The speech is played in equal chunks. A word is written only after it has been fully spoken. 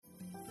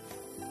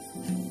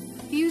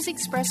views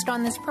expressed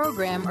on this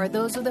program are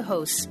those of the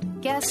hosts,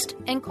 guests,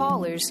 and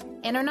callers,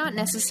 and are not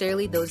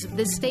necessarily those of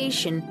this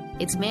station,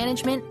 its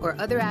management, or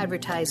other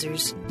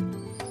advertisers.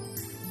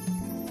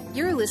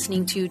 You're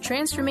listening to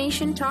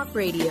Transformation Talk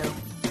Radio.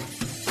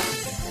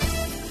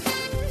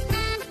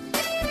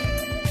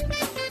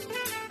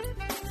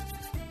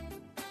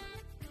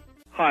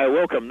 Hi,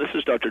 welcome. This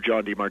is Dr.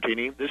 John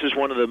DeMartini. This is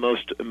one of the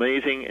most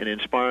amazing and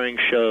inspiring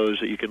shows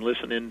that you can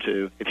listen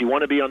into. If you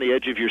want to be on the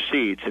edge of your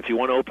seats, if you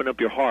want to open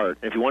up your heart,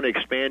 if you want to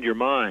expand your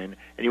mind,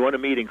 and you want to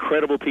meet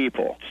incredible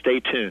people,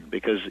 stay tuned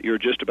because you're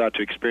just about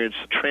to experience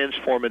a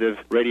transformative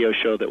radio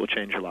show that will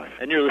change your life.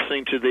 And you're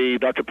listening to the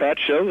Dr. Pat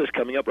Show that's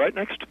coming up right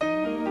next.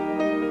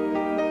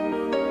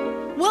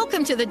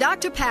 Welcome to the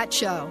Dr. Pat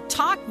Show.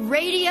 Talk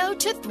radio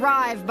to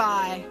thrive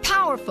by.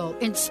 Powerful,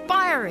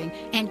 inspiring,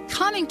 and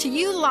coming to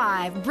you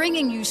live,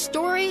 bringing you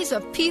stories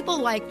of people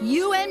like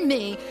you and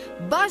me,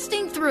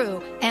 busting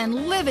through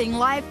and living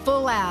life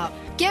full out.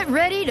 Get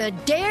ready to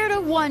dare to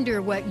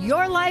wonder what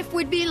your life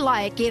would be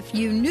like if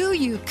you knew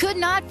you could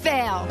not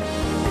fail.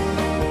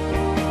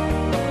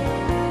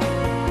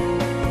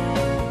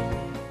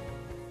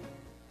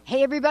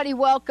 Hey, everybody,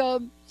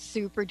 welcome.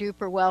 Super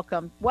duper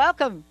welcome.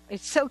 Welcome.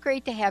 It's so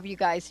great to have you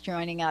guys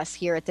joining us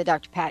here at the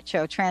Dr. Pat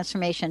Show,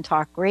 Transformation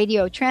Talk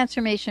Radio,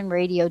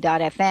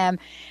 transformationradio.fm.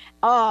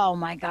 Oh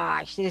my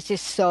gosh, this is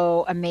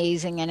so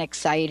amazing and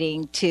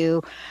exciting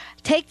to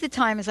take the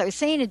time, as I was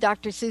saying to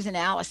Dr. Susan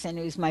Allison,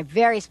 who's my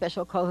very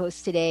special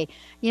co-host today,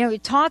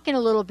 talking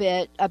a little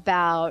bit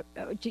about,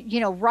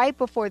 right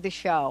before the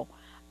show,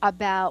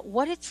 about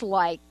what it's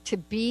like to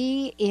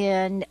be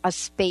in a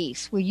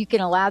space where you can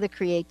allow the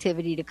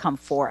creativity to come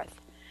forth.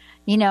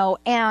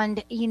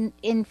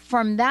 And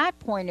from that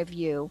point of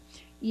view,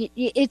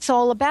 it's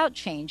all about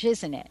change,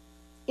 isn't it?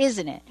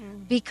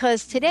 Mm-hmm.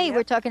 Because today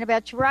we're talking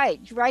about, right,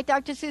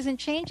 Dr. Susan,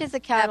 change is a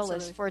catalyst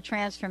Absolutely. For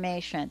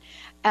transformation.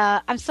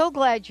 I'm so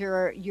glad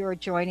you're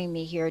joining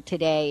me here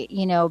today,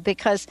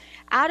 because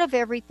out of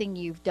everything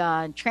you've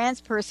done,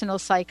 transpersonal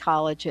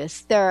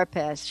psychologist,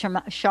 therapist,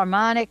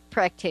 shamanic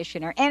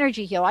practitioner,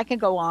 energy healer, I can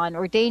go on,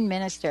 ordained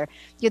minister,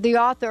 you're the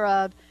author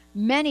of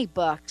many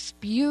books,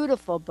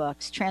 beautiful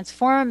books,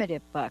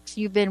 transformative books.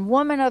 You've been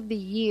Woman of the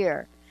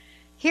Year.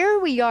 Here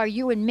we are,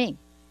 you and me,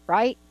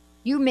 right?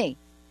 You, me,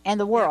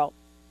 and the world,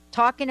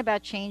 talking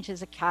about change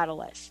as a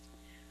catalyst.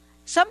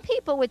 Some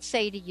people would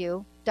say to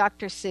you,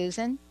 Dr.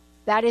 Susan,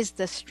 that is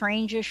the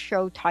strangest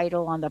show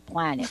title on the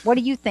planet. What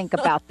do you think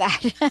about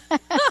that?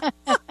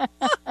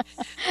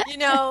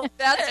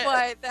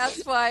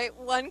 That's why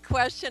one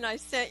question I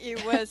sent you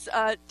was,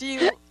 do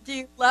you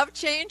love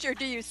change or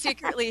do you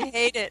secretly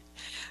hate it?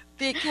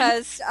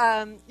 Because,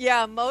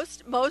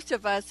 most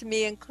of us,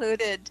 me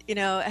included,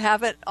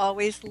 haven't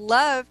always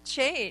loved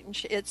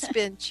change. It's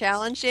been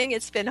challenging.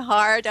 It's been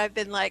hard. I've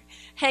been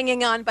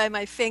hanging on by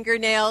my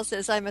fingernails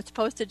as I'm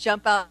supposed to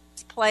jump out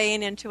this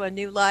plane into a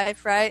new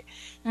life, right?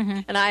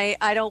 Mm-hmm. And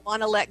I don't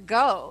want to let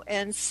go.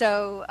 And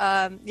so,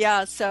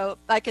 so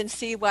I can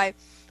see why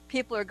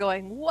people are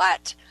going,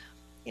 what?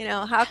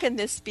 How can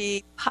this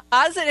be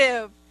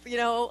positive?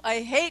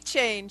 I hate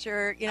change,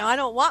 or, I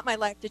don't want my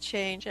life to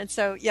change. And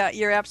so,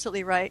 you're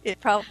absolutely right. It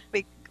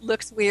probably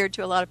looks weird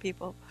to a lot of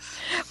people.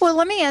 Well,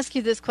 let me ask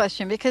you this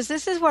question, because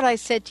this is what I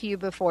said to you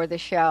before the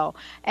show.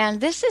 And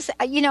this is,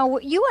 you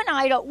and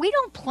I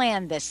don't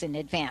plan this in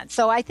advance.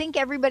 So I think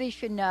everybody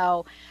should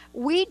know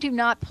we do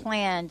not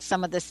plan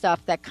some of the stuff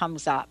that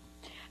comes up.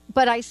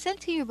 But I said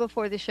to you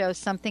before the show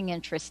something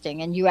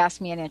interesting, and you asked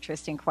me an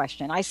interesting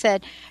question. I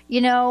said,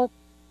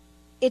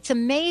 it's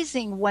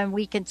amazing when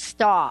we can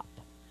stop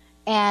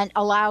and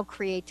allow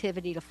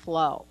creativity to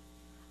flow.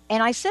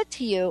 And I said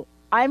to you,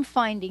 I'm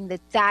finding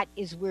that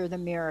is where the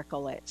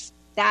miracle is.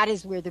 That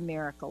is where the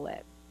miracle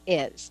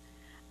is.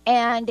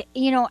 And,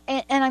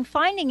 and I'm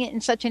finding it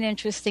in such an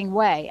interesting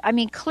way. I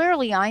mean,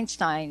 clearly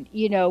Einstein,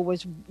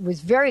 was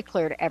very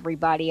clear to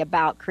everybody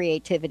about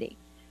creativity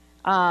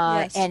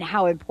Yes. and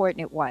how important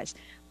it was.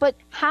 But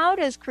how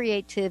does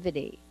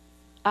creativity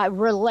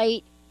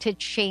relate to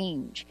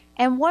change?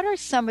 And what are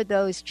some of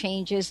those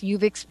changes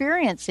you've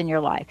experienced in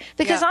your life?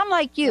 Because I'm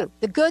like you,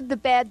 the good, the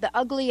bad, the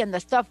ugly, and the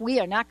stuff we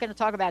are not going to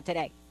talk about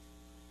today.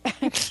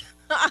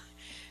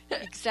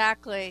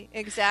 Exactly.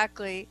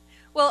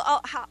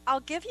 Well,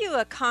 I'll give you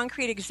a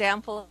concrete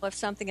example of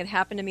something that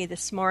happened to me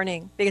this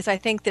morning, because I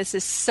think this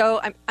is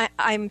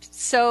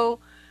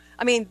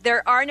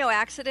there are no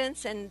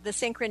accidents, and the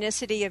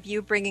synchronicity of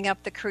you bringing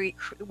up the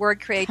word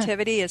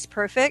creativity is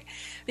perfect.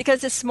 Because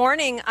this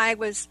morning I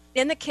was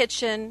in the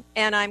kitchen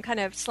and I'm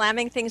kind of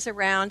slamming things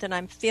around and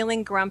I'm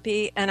feeling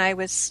grumpy, and I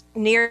was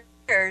near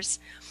tears,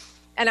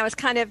 and I was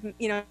kind of,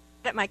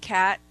 at my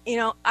cat,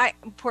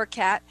 poor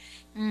cat.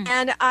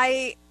 And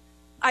I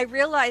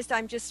realized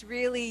I'm just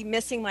really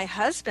missing my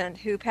husband,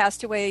 who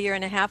passed away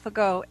 1.5 years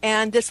ago,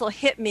 and this will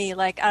hit me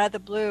out of the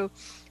blue.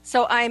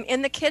 So I'm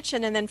in the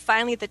kitchen, and then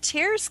finally the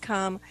tears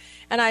come,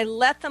 and I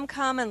let them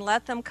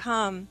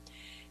come.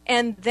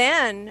 And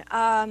then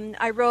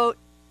I wrote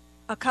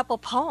a couple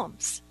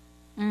poems,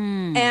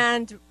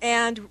 and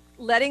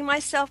letting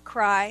myself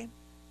cry,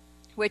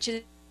 which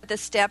is the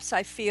steps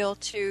I feel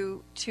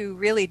to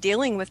really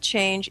dealing with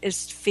change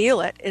is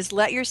feel it, is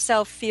let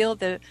yourself feel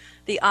the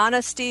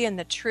honesty and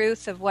the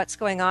truth of what's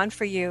going on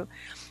for you.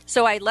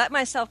 So I let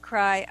myself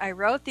cry. I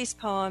wrote these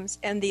poems,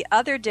 and the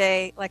other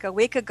day, like a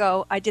week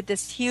ago, I did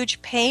this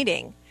huge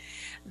painting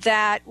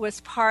that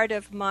was part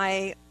of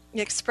my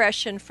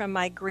expression from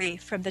my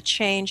grief, from the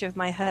change of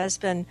my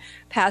husband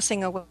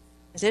passing away,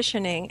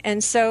 transitioning.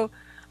 And so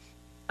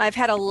I've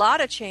had a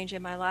lot of change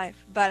in my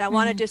life, but I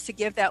wanted just to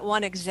give that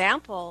one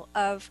example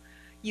of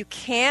you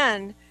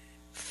can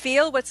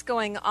feel what's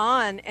going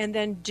on and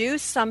then do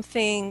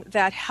something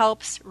that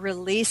helps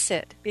release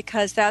it,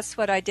 because that's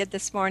what I did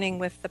this morning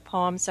with the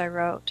poems I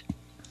wrote.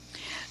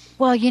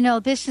 Well,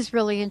 this is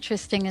really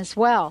interesting as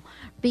well,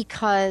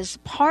 because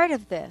part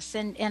of this,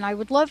 and I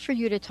would love for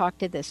you to talk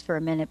to this for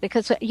a minute,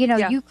 because,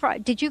 you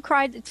cried. Did you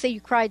cry? Say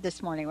you cried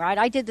this morning, right?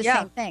 I did the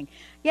same thing.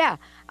 Yeah.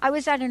 I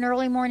was at an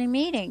early morning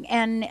meeting,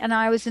 and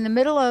I was in the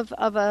middle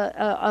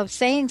of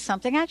saying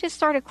something. I just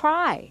started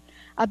crying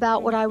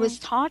about what I was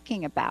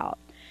talking about.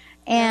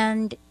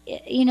 And,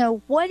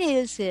 what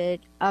is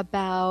it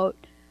about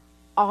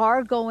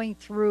our going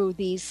through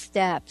these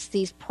steps,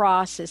 these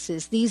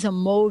processes, these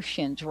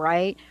emotions,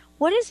 right?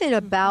 What is it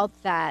about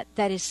that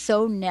is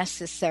so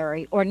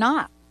necessary or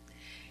not?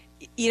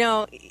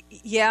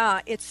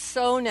 It's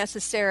so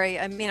necessary.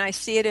 I mean, I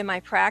see it in my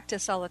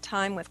practice all the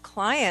time with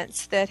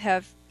clients that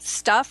have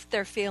stuffed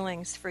their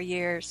feelings for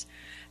years,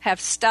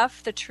 have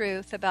stuffed the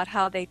truth about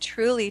how they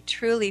truly,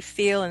 truly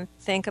feel and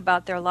think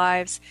about their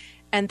lives,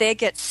 and they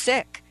get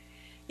sick.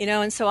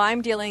 And so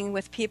I'm dealing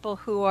with people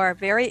who are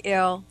very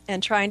ill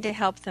and trying to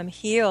help them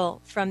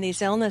heal from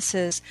these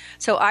illnesses.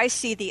 So I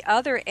see the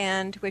other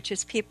end, which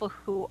is people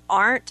who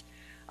aren't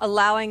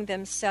allowing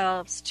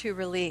themselves to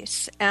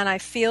release. And I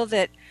feel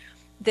that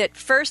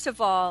first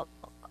of all,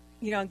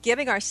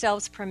 giving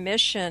ourselves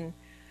permission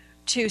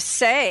to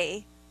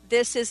say,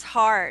 this is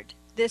hard,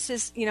 this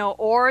is,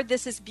 or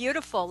this is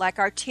beautiful. Like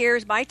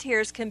my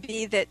tears can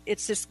be that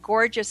it's this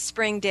gorgeous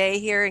spring day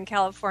here in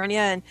California,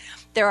 and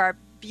there are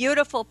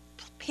beautiful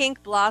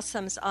pink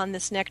blossoms on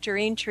this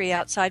nectarine tree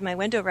outside my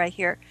window right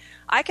here.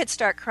 I could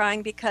start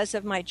crying because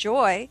of my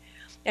joy,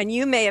 and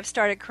you may have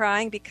started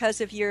crying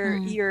because of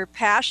your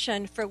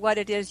passion for what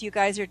it is you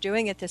guys are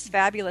doing at this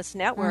fabulous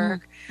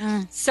network.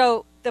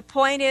 So the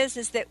point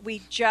is that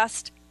we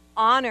just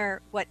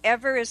honor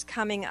whatever is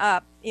coming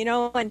up,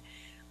 and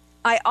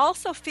I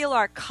also feel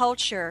our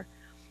culture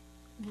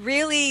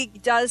really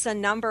does a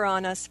number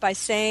on us by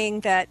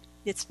saying that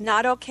it's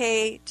not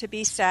okay to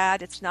be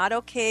sad. It's not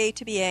okay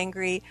to be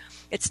angry.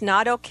 It's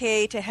not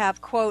okay to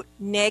have, quote,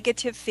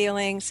 negative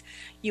feelings.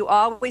 You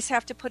always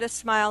have to put a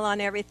smile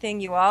on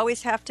everything. You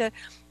always have to,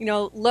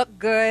 look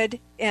good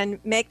and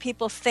make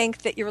people think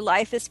that your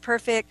life is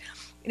perfect.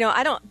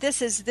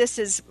 This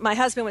is, my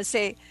husband would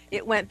say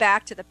it went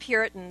back to the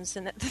Puritans,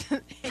 and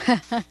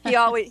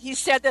he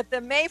said that the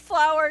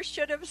Mayflower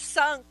should have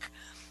sunk,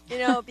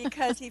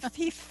 because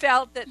he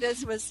felt that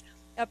this was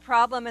a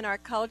problem in our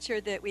culture,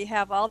 that we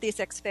have all these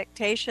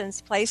expectations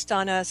placed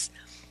on us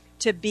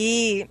to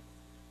be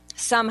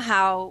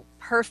somehow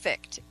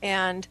perfect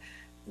and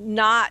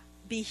not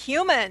be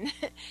human.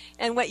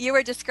 And what you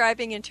were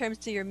describing in terms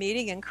of your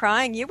meeting and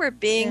crying, you were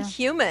being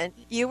human.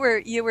 You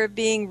were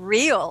being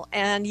real,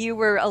 and you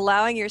were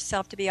allowing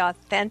yourself to be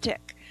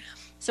authentic.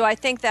 So I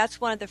think that's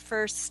one of the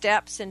first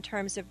steps in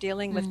terms of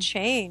dealing with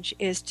change,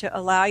 is to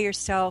allow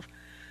yourself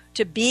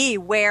to be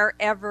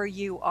wherever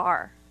you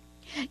are.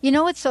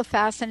 It's so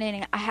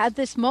fascinating. I had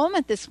this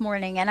moment this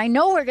morning, and I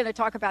know we're going to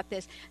talk about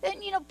this.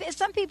 And,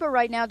 some people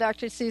right now,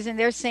 Dr. Susan,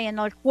 they're saying,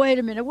 like, wait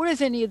a minute, what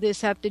does any of this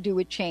have to do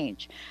with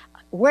change?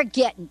 We're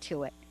getting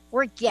to it.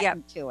 We're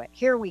getting to it.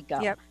 Here we go.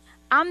 Yep.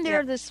 I'm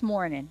there this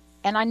morning,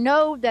 and I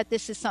know that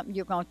this is something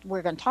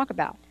we're going to talk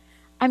about.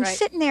 I'm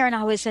sitting there, and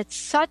I was at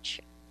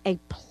such a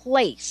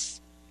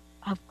place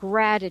of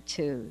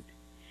gratitude.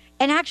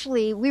 And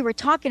actually, we were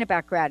talking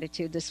about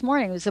gratitude this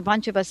morning. It was a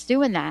bunch of us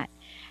doing that.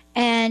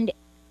 And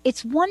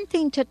it's one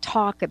thing to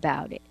talk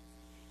about it.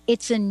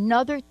 It's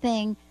another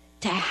thing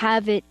to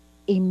have it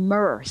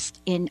immersed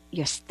in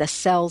the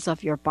cells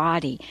of your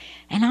body.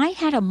 And I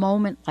had a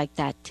moment like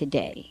that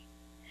today,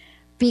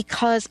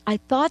 because I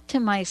thought to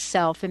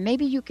myself, and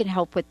maybe you can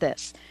help with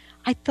this,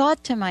 I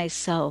thought to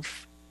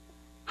myself,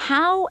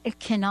 how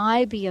can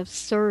I be of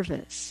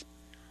service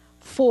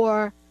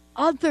for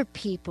other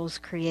people's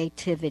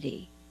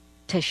creativity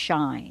to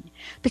shine?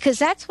 Because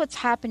that's what's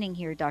happening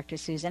here, Dr.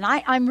 Susan.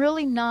 I'm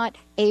really not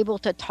able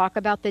to talk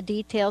about the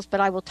details,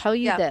 but I will tell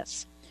you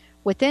this.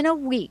 Within a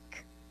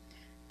week,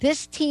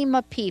 this team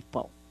of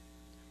people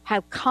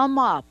have come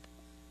up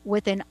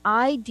with an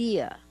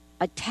idea,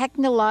 a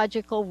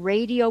technological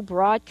radio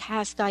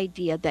broadcast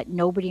idea that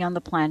nobody on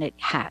the planet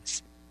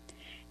has.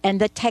 And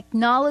the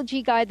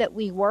technology guy that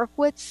we work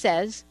with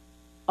says,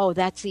 oh,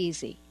 that's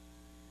easy.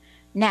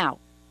 Now,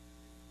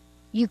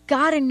 you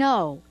got to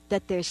know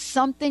that there's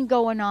something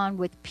going on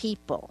with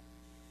people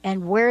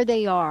and where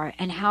they are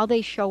and how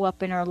they show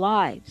up in our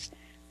lives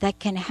that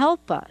can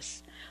help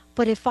us.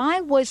 But if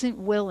I wasn't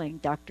willing,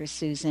 Dr.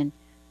 Susan,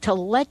 to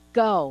let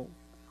go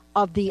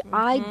of the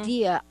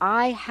idea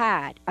I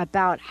had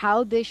about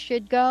how this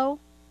should go,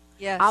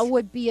 I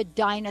would be a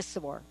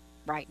dinosaur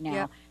right now.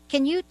 Yep.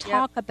 Can you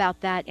talk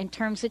about that in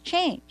terms of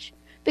change?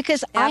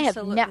 Because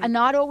Absolutely. I have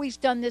not always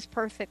done this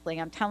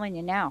perfectly. I'm telling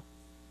you now.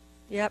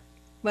 Yep.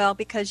 Well,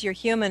 because you're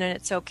human and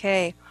it's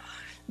okay.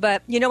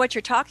 But you know what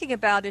you're talking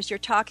about is you're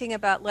talking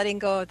about letting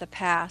go of the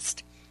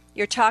past.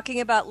 You're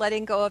talking about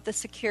letting go of the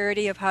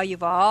security of how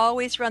you've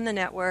always run the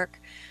network.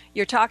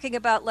 You're talking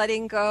about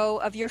letting go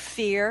of your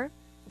fear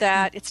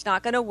that it's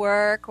not going to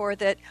work, or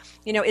that,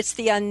 it's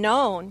the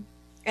unknown.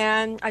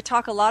 And I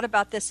talk a lot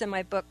about this in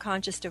my book,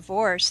 Conscious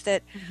Divorce,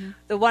 that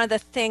one of the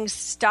things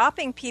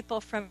stopping people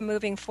from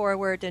moving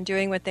forward and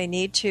doing what they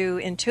need to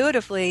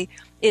intuitively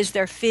is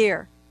their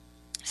fear.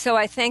 So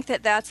I think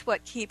that that's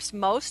what keeps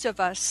most of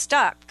us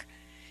stuck.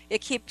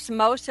 It keeps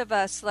most of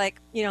us,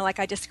 like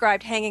I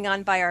described, hanging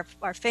on by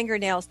our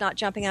fingernails, not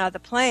jumping out of the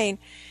plane,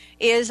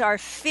 is our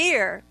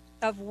fear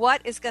of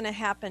what is going to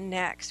happen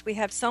next. We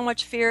have so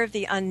much fear of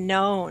the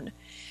unknown.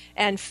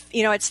 And,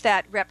 it's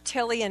that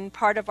reptilian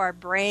part of our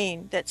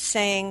brain that's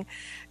saying,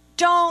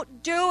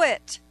 don't do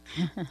it.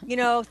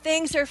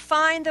 Things are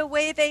fine the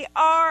way they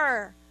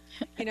are.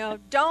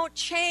 Don't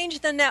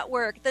change the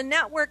network. The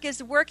network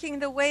is working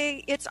the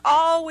way it's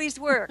always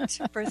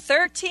worked. For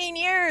 13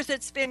 years,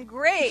 it's been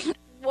great.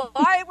 Well,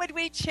 why would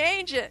we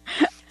change it?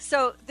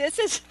 So this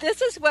is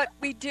what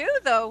we do,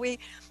 though. We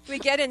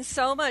get in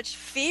so much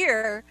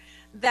fear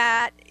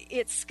that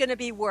it's going to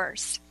be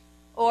worse.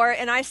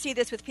 And I see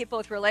this with people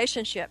with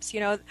relationships.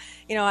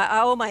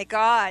 Oh my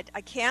God,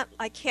 I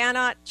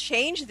cannot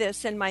change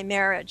this in my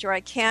marriage, or I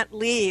can't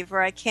leave,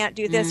 or I can't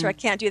do this, or I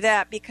can't do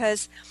that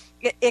because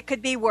it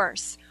could be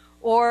worse,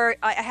 or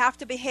I have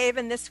to behave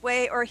in this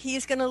way, or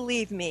he's going to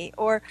leave me,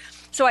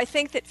 so I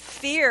think that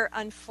fear,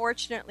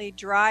 unfortunately,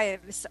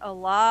 drives a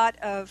lot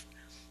of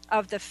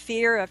the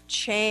fear of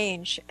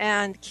change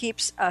and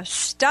keeps us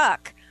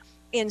stuck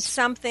in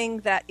something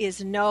that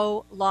is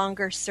no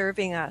longer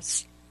serving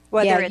us,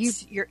 whether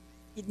it's your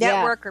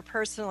network or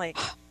personally.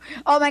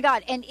 Oh my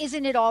God. And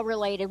isn't it all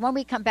related? When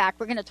we come back,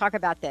 we're going to talk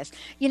about this.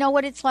 You know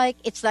what it's like?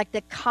 It's like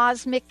the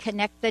cosmic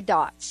connect the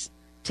dots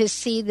to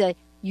see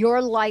your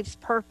life's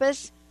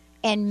purpose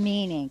and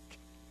meaning.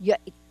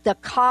 The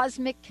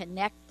cosmic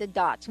connect the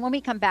dots. When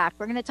we come back,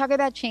 we're going to talk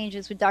about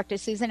changes with Dr.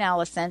 Susan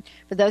Allison.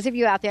 For those of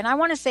you out there, and I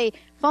want to say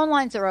phone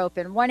lines are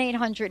open,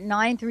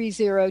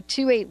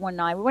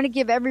 1-800-930-2819. We want to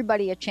give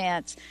everybody a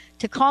chance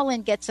to call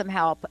in, get some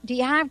help. Do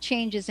you have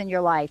changes in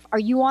your life? Are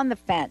you on the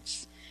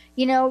fence?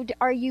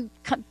 Are you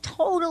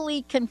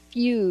totally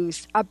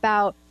confused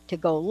about to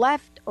go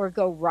left or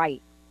go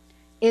right?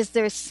 Is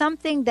there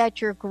something that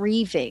you're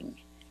grieving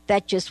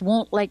that just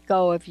won't let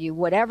go of you,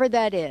 whatever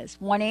that is?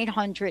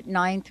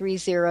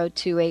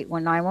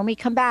 1-800-930-2819. When we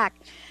come back,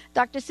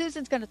 Dr.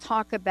 Susan's going to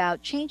talk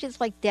about changes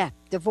like death,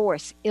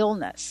 divorce,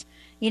 illness.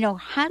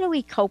 How do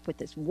we cope with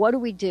this? What do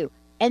we do?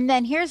 And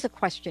then here's a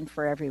question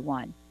for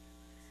everyone.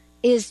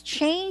 Is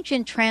change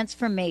and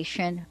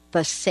transformation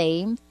the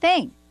same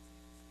thing?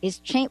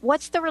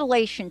 What's the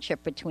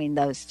relationship between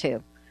those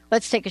two?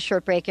 Let's take a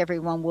short break,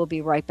 everyone. We'll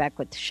be right back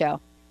with the show.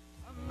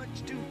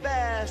 Much too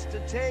fast to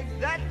take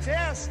that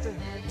test.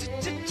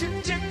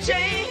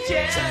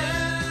 Changes.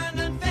 Turn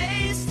and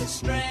face the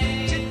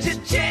strain.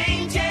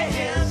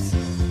 Changes.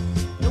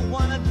 Don't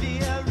wanna be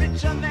a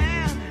richer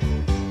man.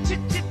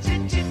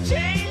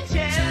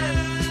 Changes.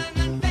 Turn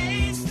and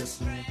face the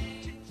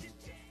strain.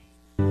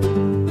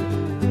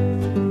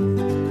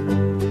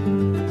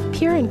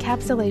 Pure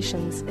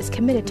Encapsulations is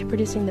committed to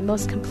producing the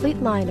most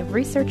complete line of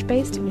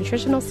research-based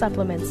nutritional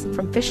supplements,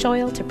 from fish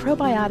oil to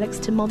probiotics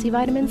to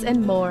multivitamins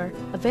and more.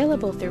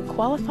 Available through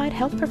qualified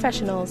health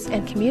professionals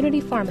and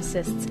community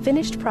pharmacists,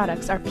 finished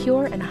products are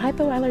pure and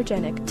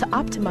hypoallergenic to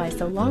optimize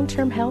the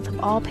long-term health of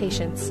all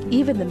patients,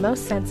 even the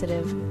most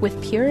sensitive. With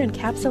Pure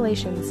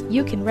Encapsulations,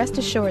 you can rest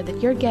assured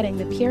that you're getting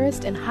the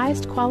purest and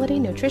highest quality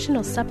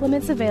nutritional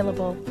supplements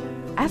available.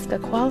 Ask a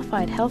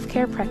qualified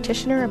healthcare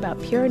practitioner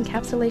about Pure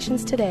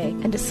Encapsulations today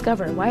and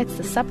discover why it's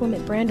the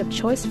supplement brand of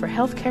choice for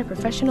healthcare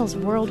professionals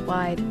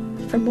worldwide.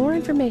 For more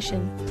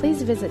information,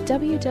 please visit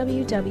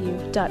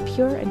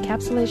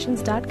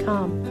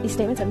www.pureencapsulations.com. These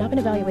statements have not been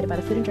evaluated by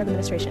the Food and Drug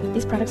Administration.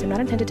 These products are not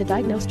intended to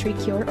diagnose, treat,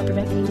 cure, or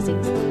prevent any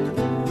disease.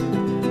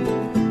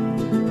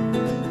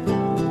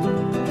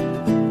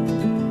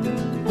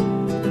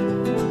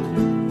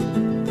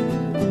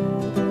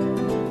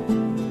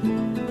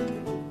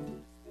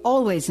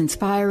 Always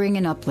inspiring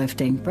and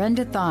uplifting,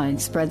 Brenda Thine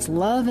spreads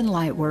love and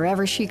light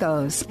wherever she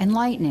goes.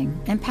 Enlightening,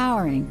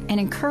 empowering, and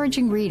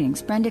encouraging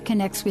readings, Brenda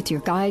connects with your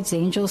guides,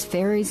 angels,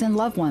 fairies, and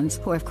loved ones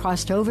who have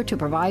crossed over to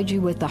provide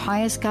you with the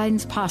highest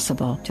guidance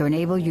possible to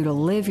enable you to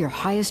live your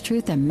highest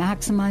truth and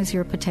maximize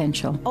your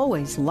potential.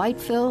 Always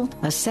light-filled,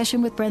 a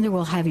session with Brenda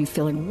will have you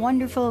feeling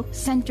wonderful,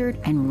 centered,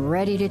 and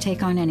ready to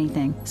take on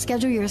anything.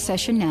 Schedule your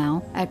session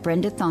now at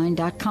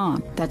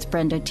BrendaThine.com. That's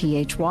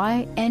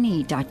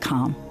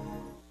BrendaThyne.com.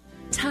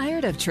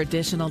 Tired of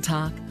traditional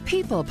talk?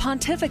 People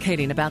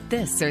pontificating about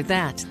this or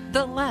that,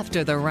 the left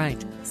or the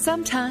right.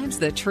 Sometimes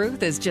the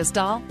truth is just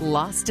all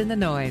lost in the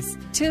noise.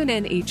 Tune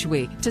in each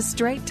week to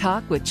Straight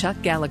Talk with Chuck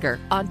Gallagher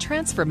on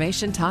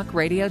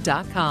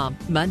TransformationTalkRadio.com,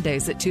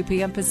 Mondays at 2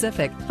 p.m.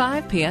 Pacific,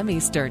 5 p.m.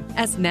 Eastern,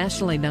 as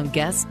nationally known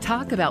guests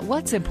talk about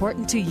what's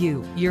important to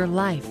you, your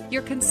life,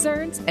 your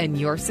concerns, and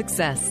your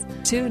success.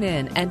 Tune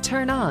in and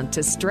turn on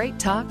to Straight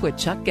Talk with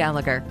Chuck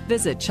Gallagher.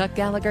 Visit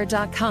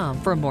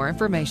ChuckGallagher.com for more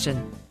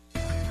information.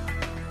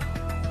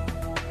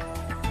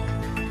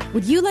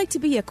 Would you like to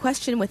be a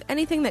question with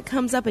anything that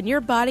comes up in your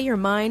body or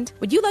mind?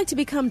 Would you like to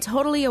become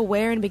totally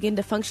aware and begin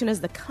to function as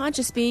the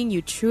conscious being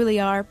you truly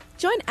are?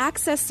 Join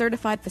Access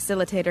Certified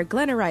Facilitator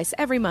Glenna Rice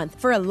every month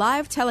for a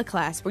live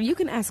teleclass where you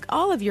can ask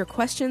all of your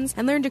questions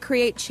and learn to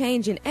create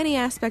change in any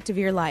aspect of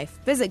your life.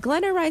 Visit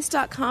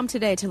GlennaRice.com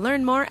today to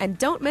learn more and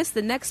don't miss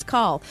the next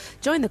call.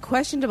 Join the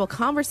questionable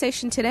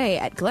conversation today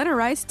at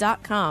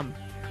GlennaRice.com.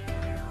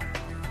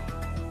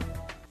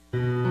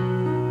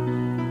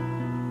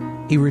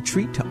 A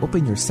retreat to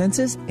open your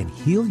senses and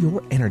heal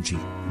your energy.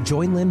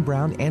 Join Lynn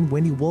Brown and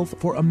Wendy Wolf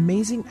for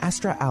Amazing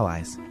Astra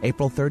Allies,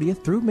 April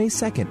 30th through May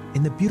 2nd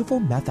in the beautiful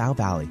Methil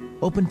Valley.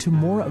 Open to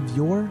more of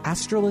your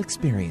astral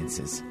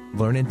experiences.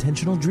 Learn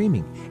intentional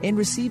dreaming and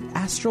receive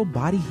astral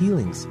body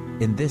healings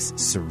in this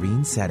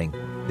serene setting.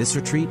 This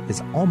retreat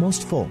is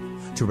almost full.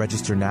 To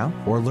register now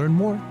or learn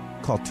more,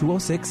 call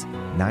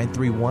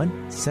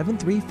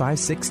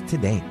 206-931-7356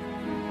 today.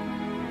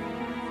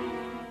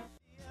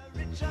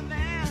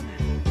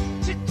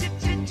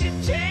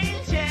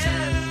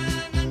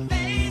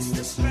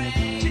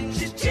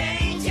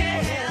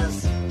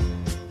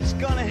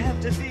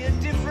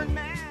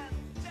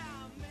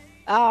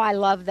 Oh, I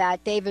love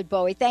that. David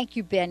Bowie. Thank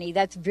you, Benny.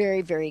 That's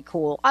very, very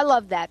cool. I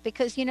love that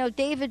because,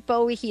 David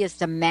Bowie, he is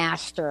the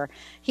master.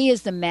 He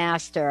is the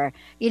master.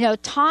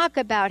 Talk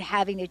about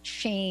having to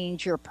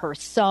change your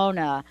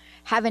persona,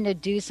 having to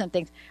do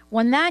something.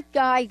 When that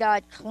guy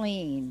got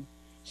clean,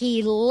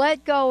 he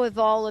let go of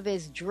all of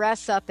his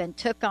dress up and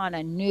took on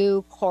a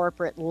new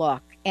corporate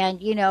look. And,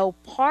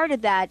 part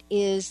of that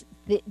is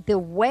the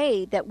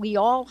way that we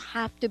all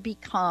have to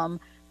become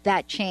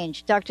that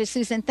change. Dr.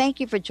 Susan, thank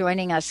you for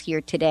joining us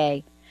here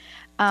today.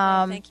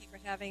 Thank you for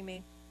having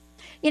me.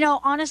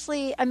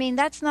 Honestly,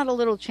 that's not a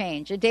little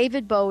change. A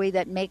David Bowie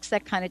that makes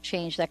that kind of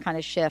change, that kind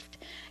of shift,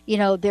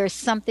 there's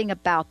something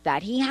about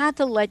that. He had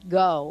to let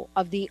go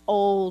of the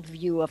old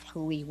view of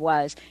who he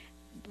was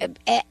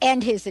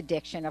and his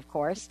addiction, of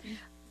course.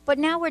 But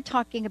now we're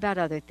talking about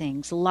other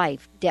things,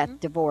 life,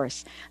 death,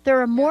 divorce. There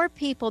are more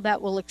people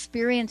that will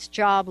experience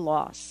job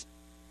loss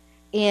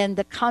in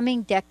the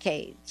coming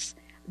decades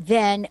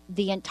than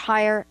the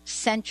entire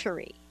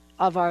century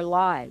of our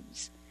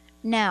lives.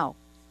 Now,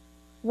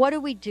 what do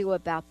we do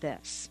about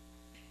this?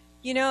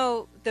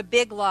 The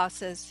big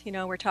losses,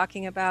 we're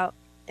talking about,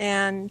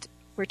 and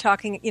we're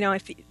talking,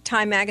 if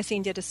Time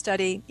Magazine did a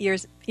study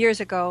years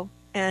ago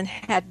and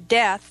had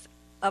death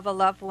of a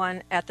loved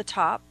one at the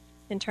top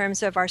in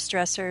terms of our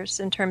stressors,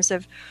 in terms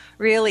of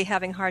really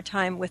having a hard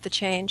time with the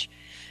change.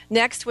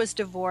 Next was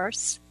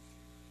divorce.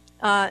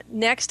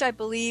 Next, I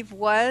believe,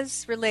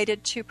 was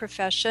related to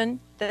profession,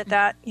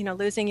 that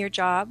losing your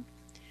job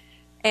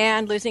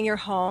and losing your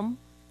home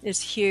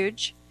is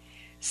huge.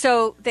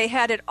 So they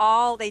had it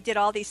all, they did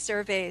all these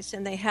surveys,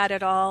 and they had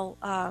it all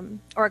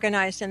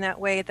organized in that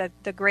way, that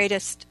the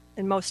greatest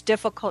and most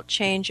difficult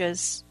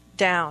changes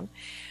down.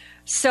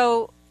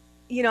 So,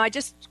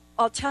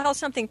 I'll tell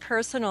something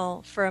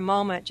personal for a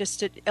moment just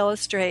to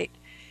illustrate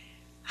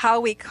how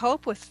we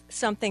cope with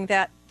something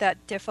that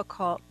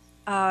difficult.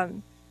 I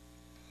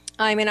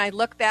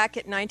look back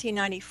at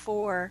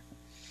 1994,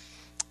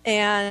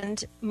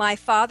 and my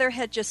father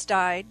had just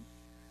died.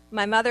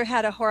 My mother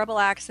had a horrible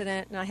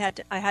accident, and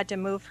I had to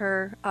move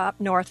her up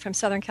north from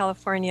Southern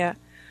California.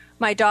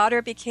 My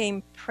daughter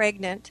became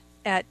pregnant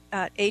at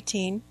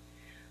 18.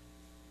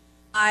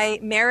 My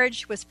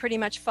marriage was pretty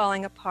much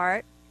falling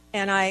apart,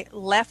 and I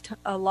left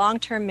a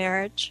long-term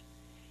marriage,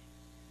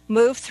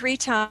 moved 3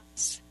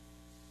 times,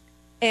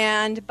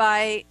 and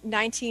by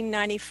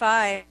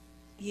 1995,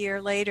 a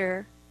year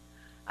later,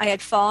 I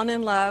had fallen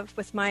in love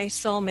with my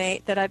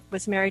soulmate that I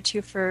was married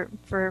to for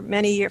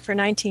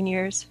 19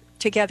 years,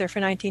 together for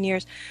 19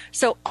 years.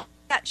 So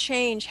that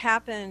change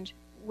happened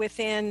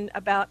within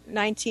about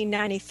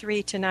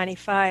 1993 to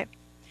 95.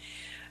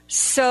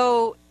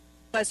 So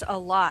it was a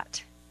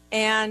lot.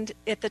 And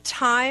at the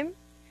time,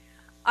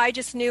 I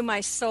just knew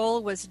my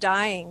soul was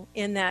dying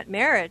in that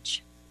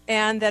marriage,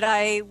 and that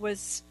I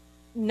was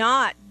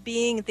not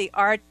being the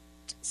art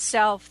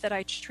self that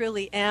I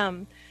truly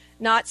am,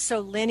 not so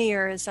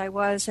linear as I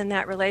was in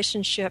that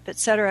relationship,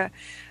 etc.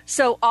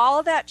 So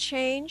all that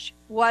change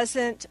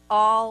wasn't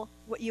all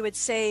what you would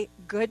say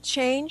good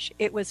change.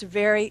 It was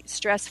very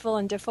stressful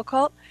and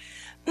difficult,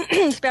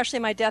 especially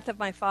my death of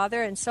my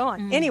father and so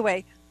on.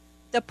 Anyway,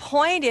 the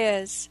point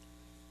is,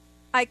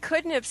 I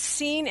couldn't have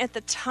seen at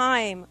the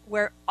time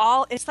where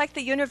it's like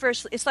the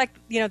universe, it's like,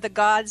 the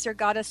gods or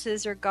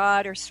goddesses or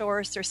God or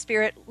source or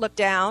spirit looked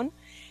down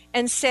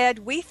and said,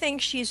 we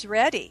think she's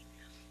ready.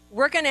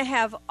 we're going to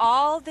have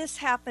all this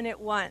happen at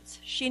once.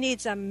 She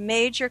needs a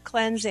major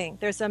cleansing.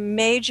 There's a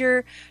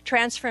major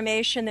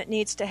transformation that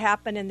needs to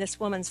happen in this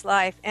woman's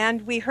life.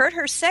 And we heard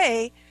her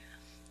say,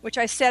 which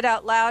I said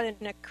out loud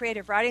in a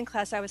creative writing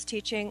class I was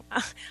teaching,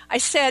 I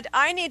said,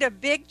 I need a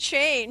big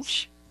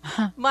change.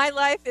 My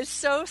life is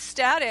so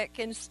static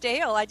and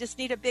stale. I just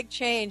need a big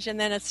change. And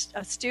then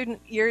a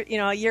student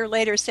a year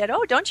later said,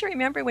 oh, don't you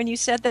remember when you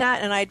said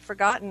that? And I'd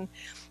forgotten.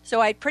 So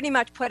I pretty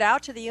much put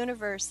out to the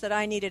universe that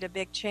I needed a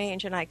big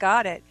change, and I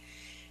got it.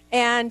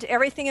 And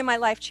everything in my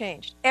life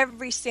changed.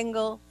 Every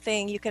single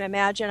thing you can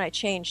imagine. I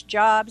changed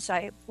jobs.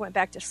 I went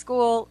back to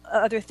school.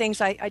 Other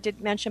things I did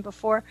mention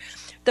before.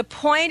 The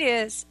point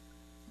is,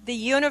 the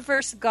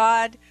universe,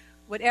 God,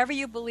 whatever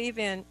you believe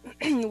in,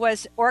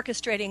 was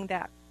orchestrating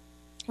that,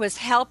 was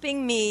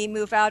helping me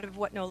move out of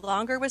what no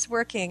longer was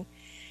working.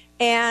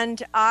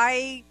 And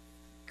I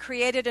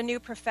created a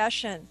new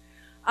profession.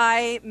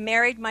 I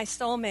married my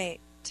soulmate.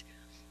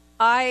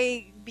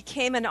 I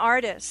became an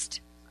artist.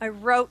 I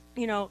wrote,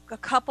 a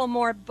couple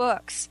more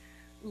books,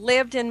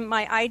 lived in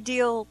my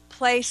ideal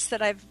place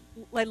that I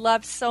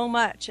loved so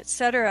much,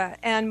 etc.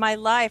 And my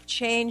life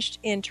changed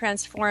and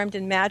transformed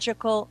in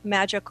magical,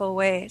 magical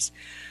ways.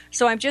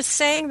 So I'm just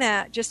saying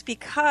that just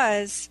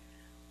because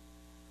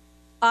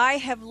I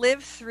have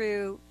lived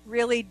through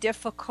really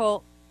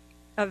difficult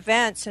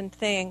events and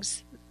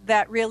things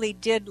that really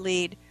did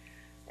lead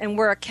and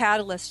were a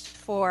catalyst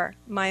for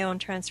my own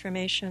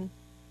transformation.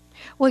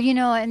 Well,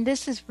 and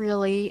this is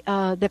really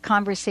the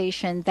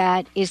conversation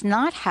that is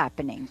not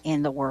happening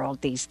in the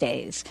world these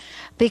days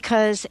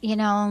because,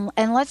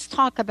 and let's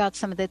talk about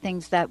some of the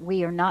things that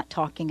we are not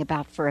talking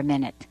about for a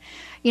minute.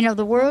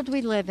 The world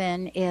we live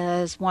in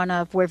is one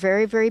of, we're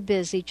very, very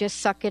busy, just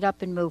suck it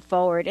up and move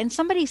forward. And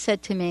somebody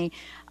said to me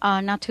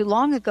not too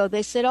long ago,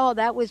 they said, oh,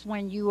 that was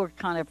when you were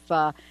kind of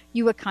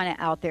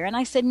out there. And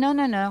I said,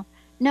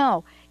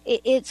 no.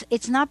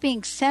 It's not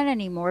being said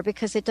anymore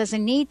because it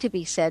doesn't need to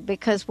be said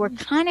because we're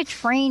kind of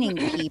training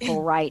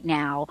people right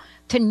now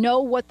to know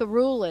what the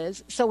rule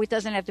is so it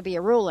doesn't have to be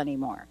a rule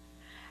anymore.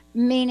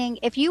 Meaning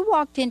if you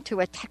walked into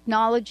a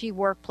technology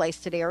workplace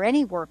today or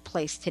any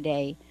workplace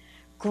today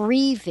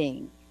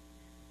grieving,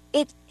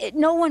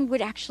 no one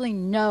would actually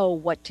know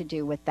what to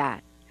do with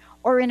that.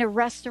 Or in a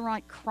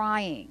restaurant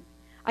crying.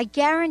 I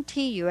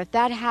guarantee you if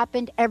that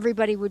happened,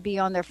 everybody would be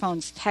on their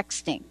phones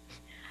texting.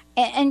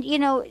 And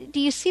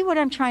do you see what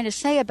I'm trying to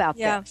say about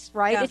this,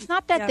 right? Yeah, it's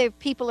not that the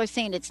people are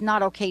saying it's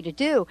not okay to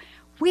do.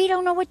 We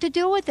don't know what to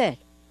do with it.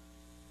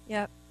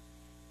 Yep.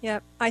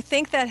 I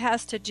think that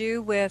has to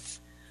do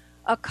with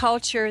a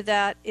culture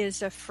that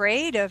is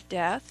afraid of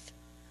death,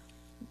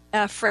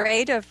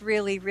 afraid of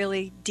really,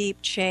 really deep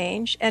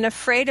change, and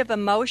afraid of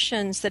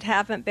emotions that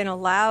haven't been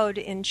allowed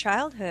in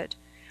childhood.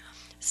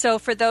 So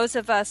for those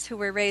of us who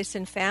were raised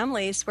in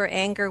families where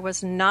anger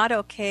was not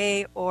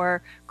okay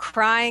or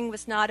crying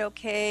was not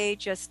okay,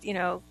 just,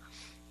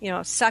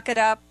 suck it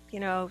up,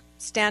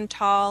 stand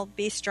tall,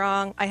 be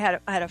strong. I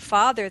had a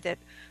father that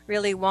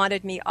really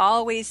wanted me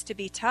always to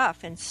be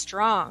tough and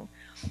strong.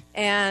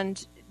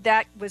 And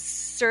that was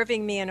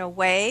serving me in a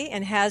way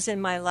and has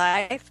in my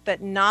life,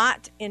 but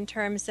not in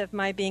terms of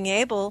my being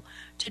able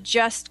to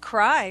just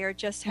cry or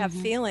just have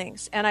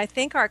feelings. And I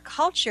think our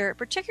culture,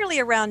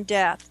 particularly around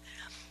death,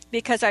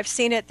 because I've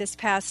seen it this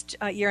past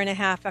year and a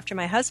half after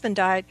my husband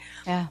died,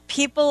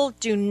 people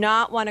do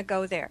not want to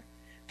go there.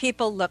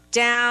 People look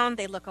down,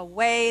 they look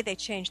away, they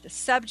change the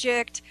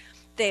subject,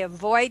 they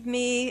avoid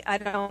me. I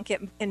don't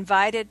get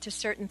invited to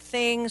certain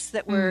things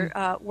that were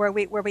where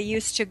we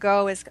used to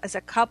go as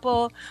a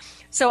couple.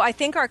 So I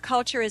think our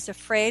culture is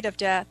afraid of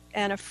death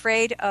and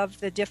afraid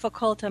of the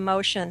difficult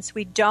emotions.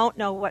 We don't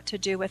know what to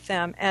do with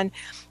them, and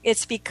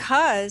it's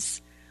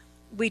because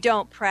we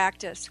don't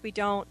practice. We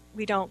don't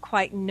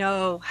quite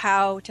know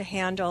how to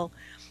handle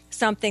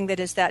something that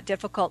is that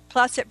difficult.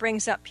 Plus, it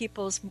brings up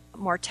people's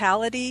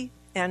mortality,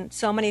 and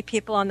so many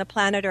people on the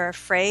planet are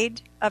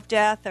afraid of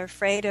death, are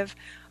afraid of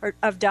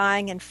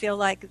dying, and feel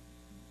like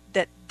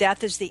that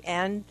death is the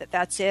end,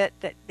 that's it,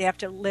 that they have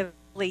to live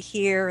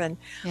here and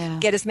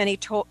get as many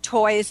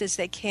toys as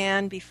they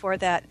can before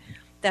that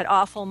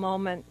awful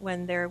moment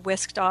when they're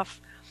whisked off,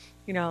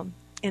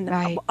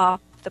 off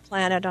the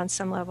planet on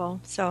some level.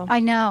 So I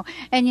know.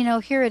 And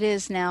here it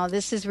is now.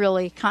 This is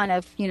really kind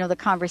of the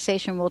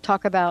conversation we'll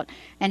talk about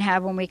and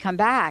have when we come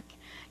back.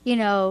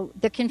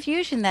 The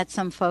confusion that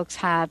some folks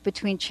have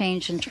between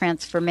change and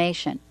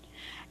transformation.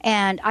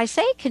 And I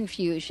say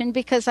confusion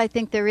because I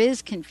think there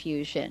is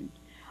confusion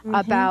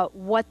about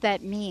what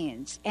that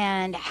means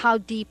and how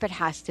deep it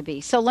has to be.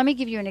 So let me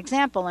give you an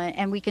example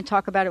and we can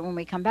talk about it when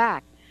we come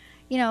back.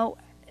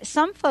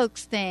 Some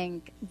folks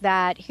think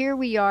that here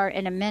we are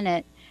in a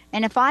minute,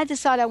 and if I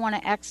decide I want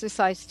to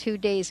exercise 2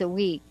 days a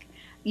week,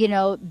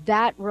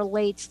 that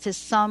relates to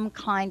some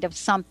kind of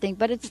something,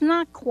 but it's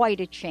not quite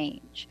a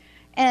change.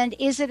 And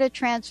is it a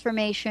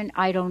transformation?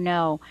 I don't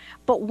know.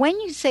 But when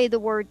you say the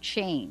word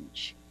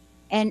change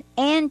and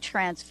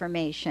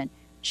transformation,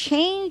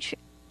 change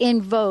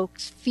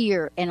invokes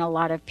fear in a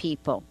lot of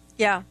people.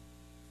 Yeah.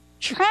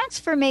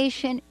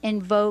 Transformation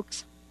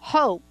invokes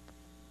hope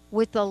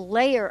with the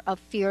layer of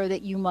fear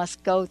that you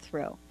must go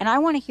through. And I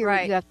want to hear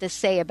what you have to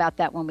say about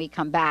that when we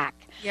come back.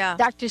 Yeah.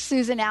 Dr.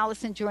 Susan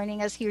Allison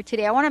joining us here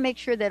today. I want to make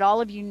sure that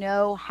all of you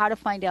know how to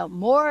find out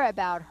more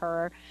about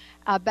her,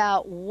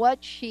 about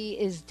what she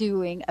is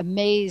doing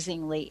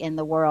amazingly in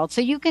the world. So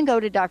you can go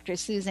to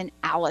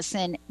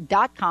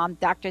drsusanallison.com,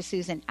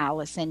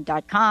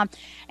 drsusanallison.com,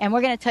 and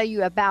we're going to tell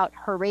you about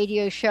her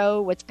radio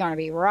show, what's going to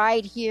be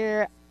right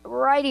here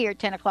at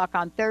 10 o'clock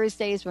on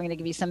Thursdays. We're going to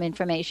give you some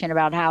information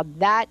about how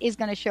that is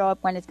going to show up,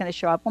 when it's going to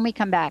show up when we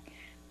come back.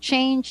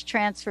 Change,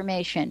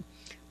 transformation.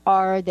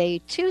 Are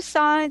they two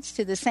sides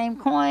to the same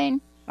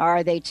coin? Or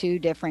are they two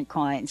different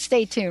coins?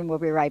 Stay tuned. We'll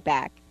be right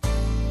back.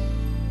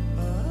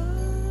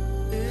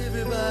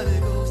 Everybody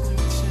goes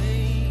through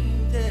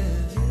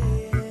changes.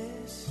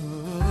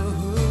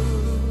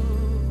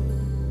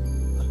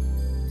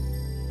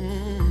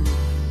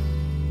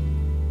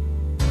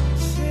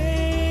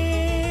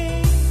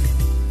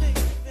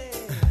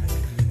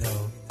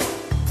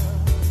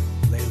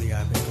 Lately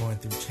I've been going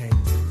through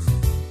changes.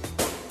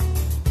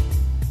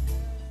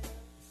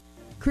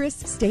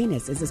 Chris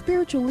Stanis is a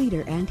spiritual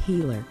leader and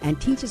healer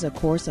and teaches a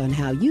course on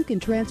how you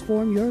can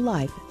transform your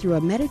life through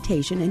a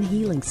meditation and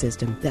healing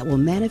system that will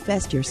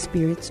manifest your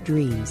spirit's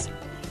dreams.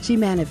 She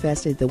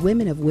manifested the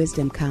Women of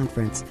Wisdom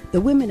Conference,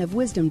 the Women of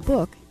Wisdom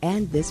book,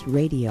 and this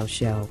radio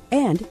show.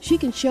 And she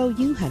can show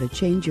you how to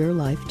change your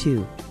life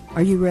too.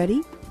 Are you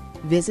ready?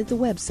 Visit the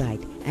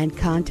website and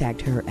contact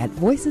her at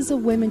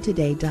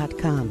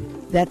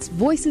voicesofwomentoday.com. That's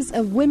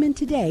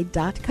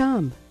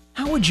voicesofwomentoday.com.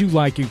 How would you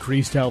like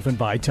increased health and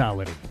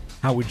vitality?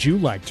 How would you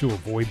like to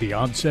avoid the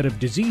onset of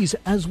disease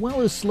as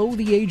well as slow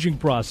the aging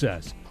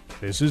process?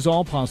 This is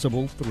all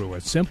possible through a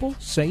simple,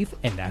 safe,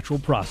 and natural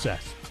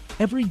process.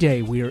 Every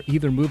day we are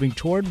either moving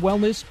toward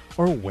wellness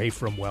or away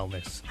from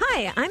wellness.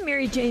 Hi, I'm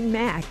Mary Jane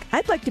Mack.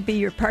 I'd like to be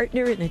your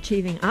partner in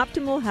achieving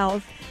optimal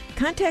health.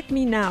 Contact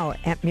me now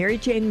at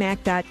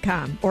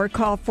maryjanemack.com or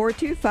call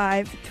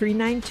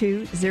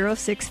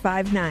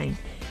 425-392-0659.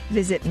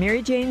 Visit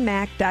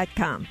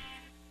maryjanemack.com.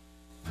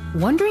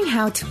 Wondering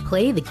how to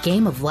play the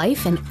game of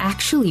life and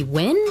actually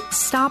win?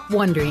 Stop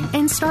wondering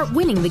and start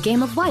winning the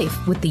game of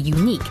life with the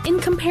unique,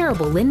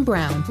 incomparable Lynn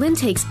Brown. Lynn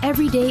takes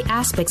everyday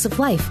aspects of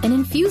life and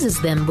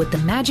infuses them with the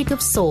magic of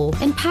soul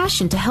and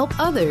passion to help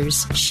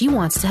others. She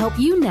wants to help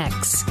you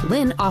next.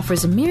 Lynn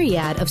offers a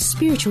myriad of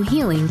spiritual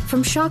healing,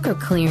 from chakra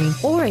clearing,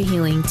 aura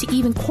healing, to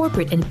even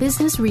corporate and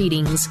business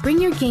readings.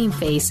 Bring your game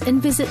face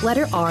and visit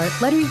letter R,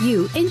 letter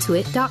U,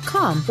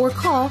 intuit.com or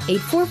call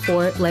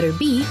 844 letter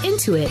B,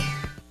 Intuit.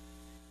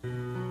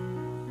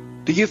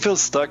 Do you feel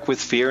stuck with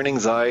fear and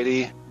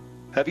anxiety?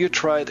 Have you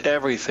tried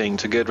everything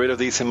to get rid of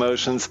these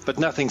emotions, but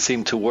nothing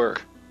seemed to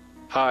work?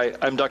 Hi,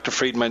 I'm Dr.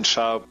 Friedman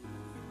Schaub.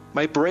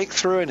 My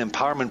Breakthrough and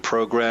Empowerment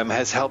program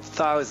has helped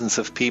thousands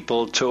of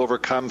people to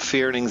overcome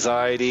fear and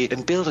anxiety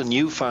and build a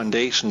new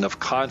foundation of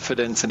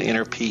confidence and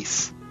inner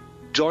peace.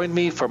 Join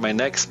me for my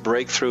next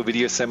Breakthrough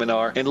video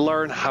seminar and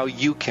learn how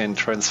you can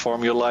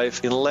transform your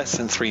life in less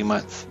than 3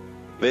 months.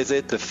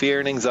 Visit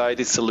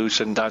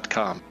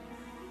thefearandanxietysolution.com.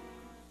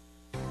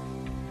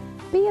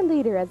 Be a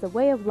leader as a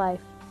way of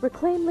life.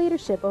 Reclaim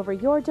leadership over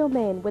your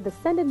domain with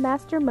Ascended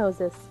Master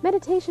Moses.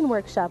 Meditation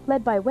workshop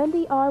led by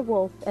Wendy R.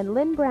 Wolf and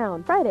Lynn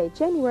Brown. Friday,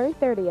 January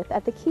 30th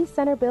at the Key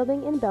Center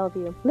Building in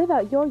Bellevue. Live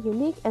out your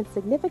unique and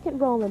significant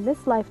role in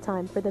this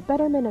lifetime for the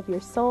betterment of your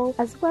soul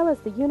as well as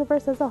the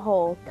universe as a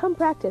whole. Come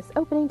practice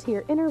opening to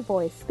your inner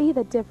voice. Be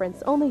the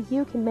difference only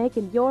you can make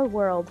in your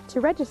world.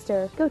 To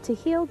register, go to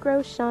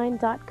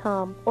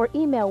healgrowshine.com or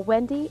email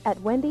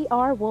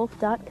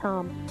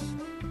wendy@wendyrwolf.com.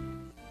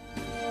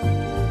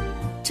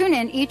 Tune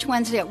in each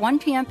Wednesday at 1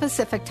 p.m.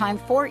 Pacific Time,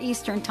 4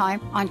 Eastern Time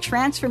on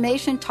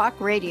Transformation Talk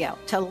Radio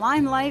to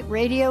Limelight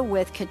Radio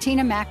with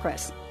Katina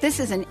Makris. This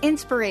is an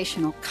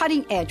inspirational,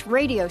 cutting-edge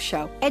radio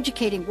show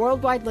educating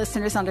worldwide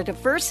listeners on a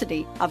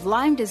diversity of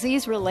Lyme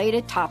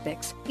disease-related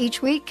topics.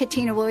 Each week,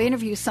 Katina will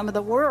interview some of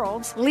the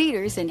world's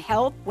leaders in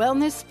health,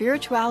 wellness,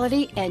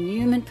 spirituality, and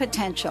human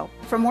potential.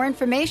 For more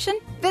information,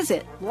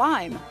 visit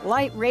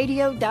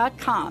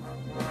limelightradio.com.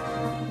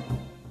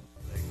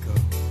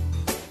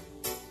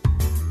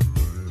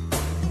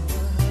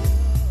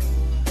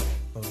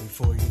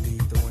 Before you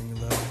leave the one you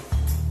love,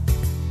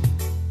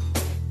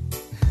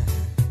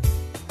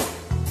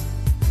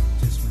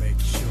 just make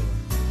sure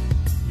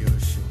you're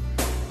sure.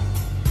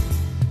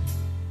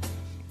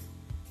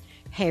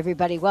 Hey,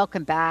 everybody,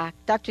 welcome back.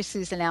 Dr.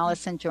 Susan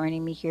Allison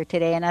joining me here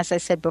today. And as I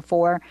said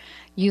before,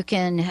 you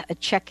can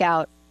check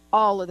out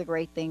all of the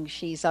great things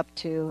she's up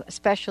to,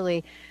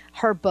 especially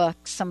her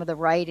books, some of the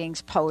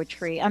writings,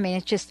 poetry. I mean,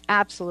 it's just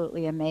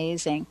absolutely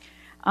amazing.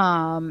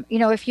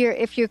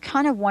 If you're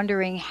kind of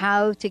wondering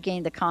how to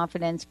gain the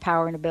confidence,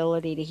 power, and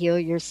ability to heal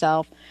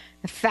yourself,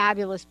 a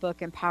fabulous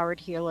book, Empowered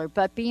Healer.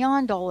 But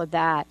beyond all of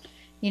that,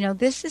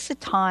 this is a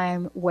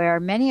time where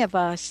many of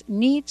us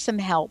need some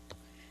help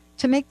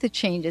to make the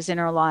changes in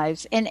our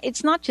lives. And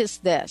it's not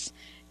just this.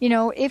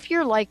 If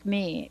you're like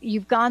me,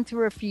 you've gone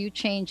through a few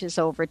changes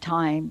over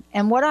time.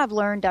 And what I've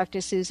learned,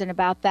 Dr. Susan,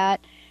 about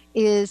that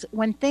is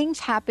when things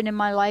happen in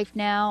my life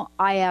now,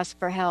 I ask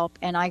for help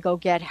and I go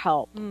get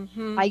help.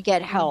 I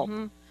get help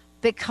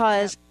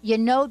because, you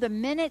know, the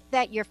minute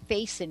that you're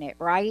facing it,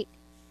 right,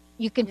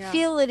 you can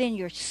feel it in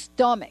your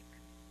stomach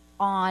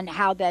on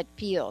how that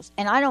feels.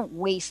 And I don't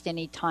waste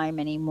any time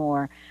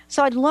anymore.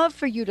 So I'd love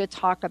for you to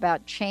talk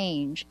about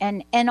change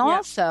and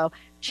also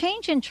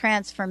change and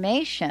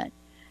transformation.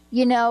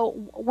 You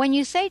know, when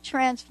you say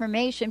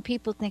transformation,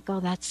 people think,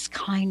 oh, that's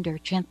kinder,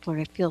 gentler,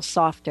 it feels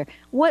softer.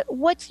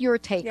 What's your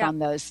take on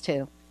those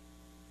two?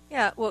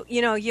 Yeah, well,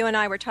 you know, you and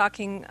I were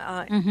talking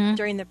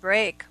during the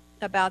break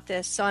about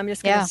this, so I'm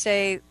just going to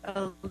say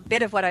a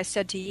bit of what I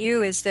said to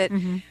you is that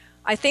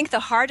I think the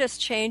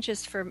hardest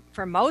changes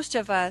for most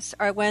of us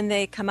are when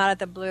they come out of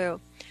the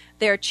blue.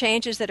 They're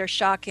changes that are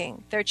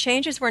shocking. They're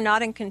changes we're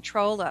not in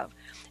control of.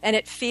 And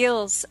it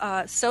feels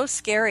so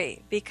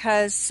scary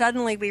because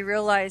suddenly we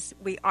realize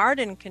we aren't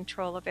in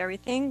control of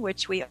everything,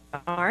 which we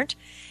aren't.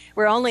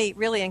 We're only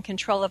really in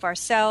control of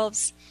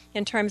ourselves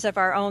in terms of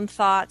our own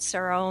thoughts,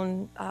 our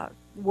own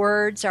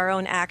words, our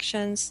own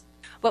actions.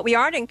 But we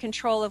aren't in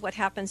control of what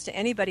happens to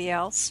anybody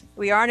else.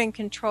 We aren't in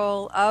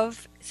control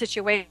of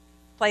situations,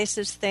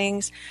 places,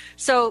 things.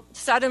 So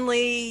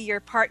suddenly your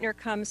partner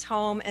comes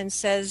home and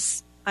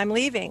says, I'm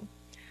leaving.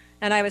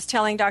 And I was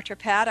telling Dr.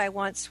 Pat, I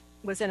once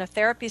was in a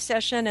therapy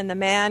session and the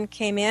man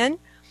came in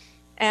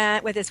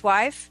and with his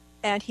wife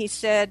and he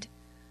said,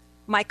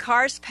 my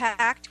car's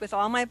packed with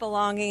all my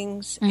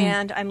belongings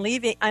and I'm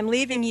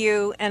leaving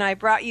you, and I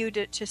brought you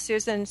to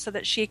Susan so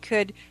that she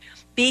could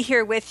be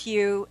here with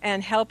you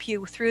and help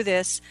you through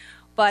this,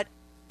 but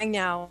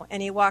now,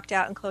 and he walked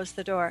out and closed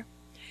the door.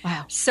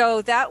 Wow.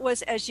 So that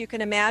was, as you can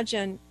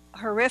imagine,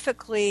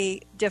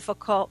 horrifically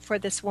difficult for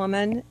this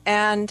woman,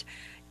 and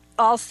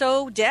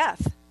also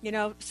death. You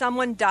know,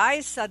 someone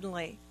dies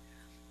suddenly.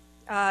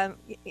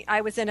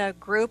 I was in a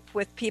group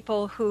with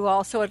people who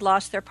also had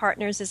lost their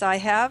partners, as I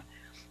have,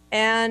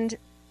 and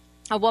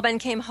a woman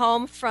came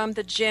home from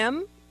the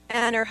gym,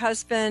 and her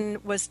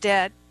husband was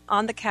dead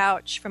on the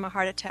couch from a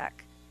heart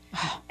attack.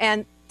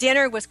 And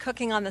dinner was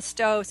cooking on the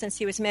stove since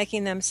he was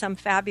making them some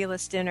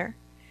fabulous dinner.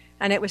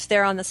 And it was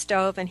there on the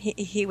stove, and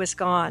he was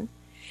gone.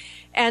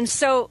 And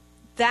so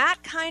that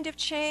kind of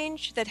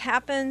change that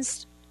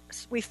happens,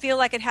 we feel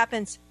like it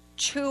happens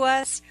to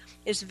us,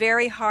 is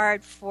very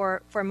hard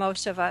for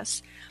most of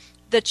us.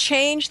 The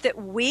change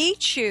that we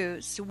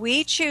choose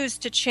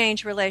to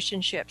change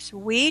relationships.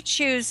 We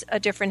choose a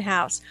different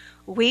house.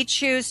 We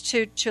choose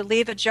to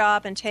leave a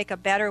job and take a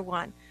better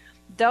one.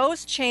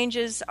 Those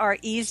changes are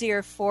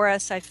easier for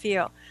us, I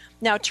feel.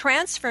 Now,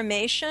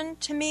 transformation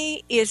to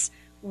me is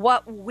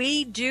what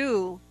we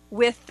do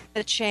with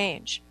the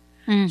change.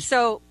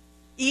 So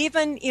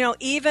even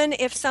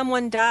if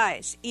someone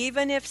dies,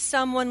 even if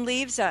someone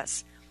leaves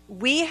us,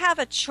 we have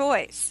a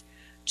choice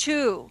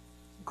to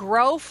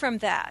grow from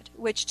that,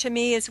 which to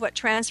me is what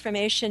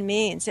transformation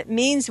means. It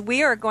means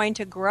we are going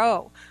to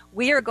grow.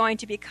 We are going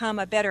to become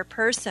a better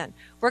person.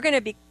 We're going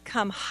to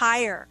become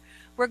higher.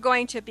 We're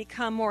going to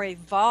become more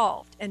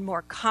evolved and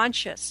more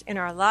conscious in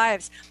our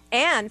lives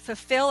and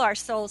fulfill our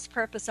soul's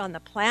purpose on the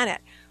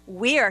planet.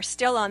 We are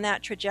still on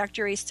that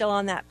trajectory, still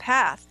on that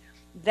path.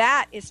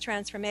 That is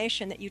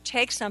transformation, that you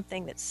take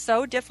something that's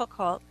so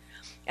difficult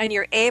and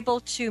you're able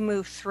to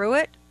move through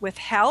it with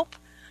help,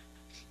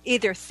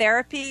 either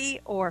therapy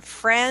or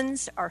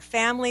friends or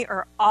family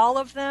or all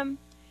of them.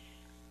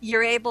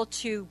 You're able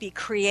to be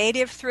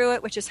creative through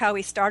it, which is how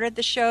we started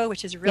the show,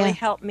 which has really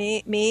helped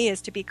me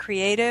is to be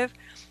creative,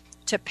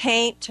 to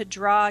paint, to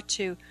draw,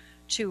 to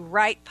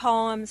write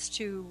poems,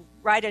 to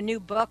write a new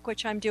book,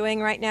 which I'm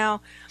doing right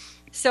now.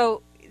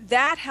 So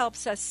that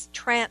helps us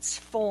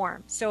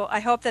transform. So I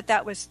hope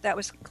that was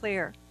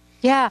clear.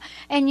 Yeah,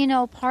 and you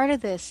know, part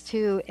of this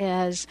too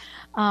is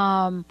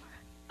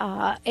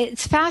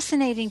it's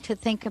fascinating to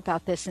think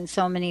about this in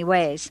so many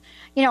ways.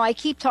 You know, I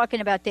keep talking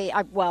about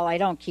I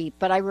don't keep,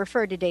 but I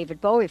refer to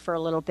David Bowie for a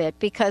little bit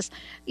because,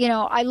 you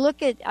know, I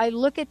look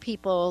at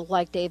people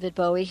like David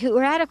Bowie who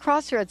are at a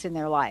crossroads in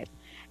their life.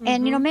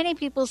 And, you know, many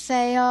people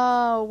say,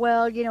 oh,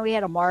 well, you know, he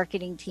had a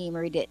marketing team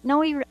or he did.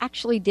 No, he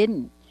actually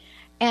didn't.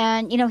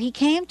 And, you know, he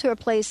came to a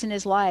place in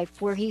his life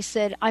where he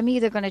said, I'm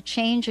either going to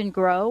change and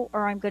grow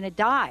or I'm going to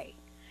die.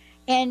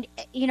 And,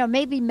 you know,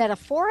 maybe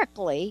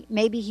metaphorically,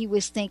 maybe he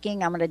was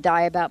thinking, I'm going to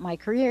die about my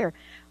career.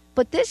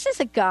 But this is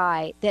a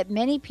guy that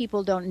many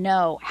people don't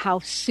know how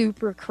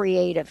super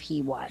creative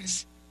he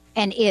was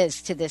and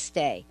is to this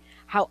day,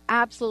 how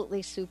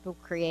absolutely super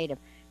creative.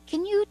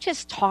 Can you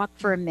just talk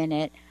for a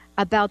minute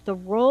about the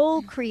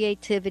role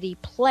creativity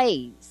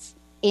plays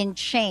in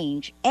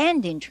change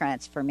and in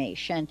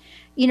transformation?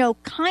 You know,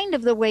 kind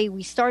of the way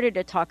we started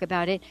to talk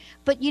about it,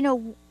 but, you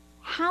know,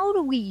 how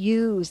do we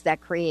use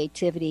that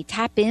creativity,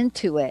 tap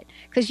into it?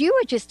 Because you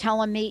were just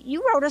telling me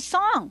you wrote a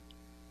song.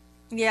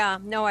 Yeah,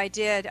 no, I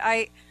did.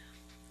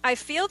 I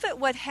feel that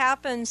what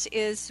happens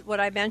is what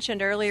I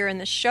mentioned earlier in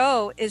the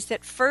show is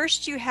that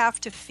first you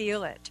have to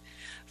feel it.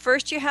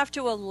 First you have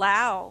to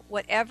allow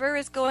whatever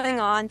is going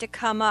on to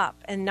come up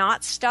and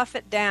not stuff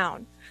it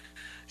down.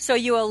 So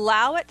you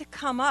allow it to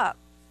come up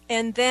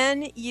and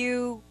then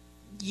you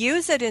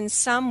use it in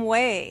some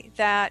way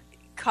that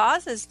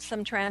causes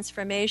some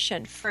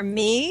transformation. For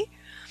me,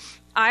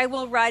 I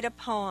will write a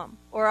poem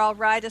or I'll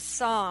write a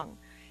song,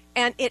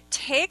 and it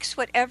takes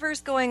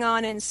whatever's going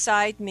on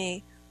inside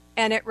me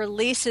and it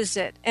releases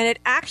it, and it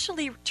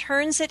actually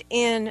turns it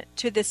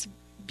into this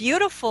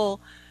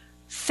beautiful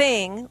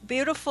thing,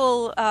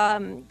 beautiful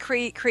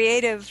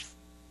creative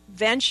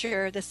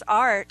venture, this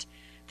art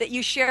that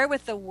you share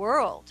with the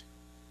world.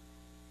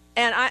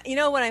 And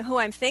who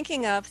I'm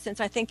thinking of,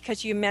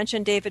 because you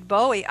mentioned David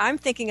Bowie, I'm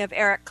thinking of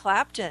Eric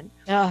Clapton,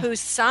 whose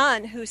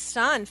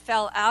son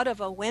fell out of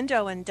a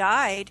window and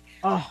died.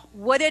 Oh.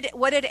 What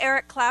did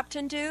Eric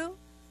Clapton do?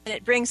 And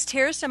it brings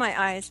tears to my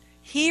eyes.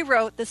 He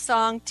wrote the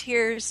song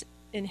 "Tears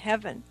in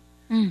Heaven."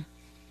 Mm.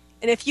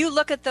 And if you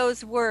look at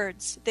those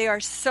words, they are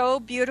so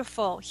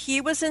beautiful.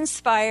 He was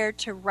inspired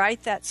to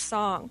write that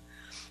song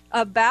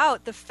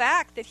about the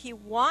fact that he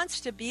wants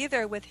to be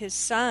there with his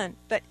son,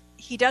 but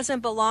he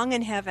doesn't belong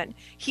in heaven.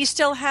 He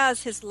still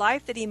has his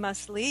life that he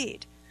must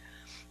lead.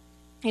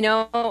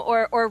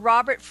 Or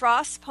Robert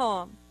Frost's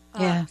poem,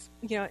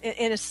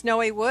 in A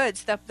Snowy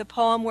Woods, the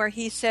poem where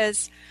he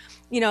says,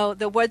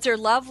 the woods are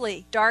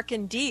lovely, dark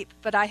and deep,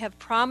 but I have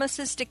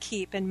promises to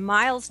keep and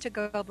miles to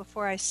go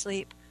before I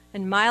sleep,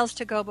 and miles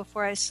to go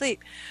before I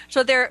sleep.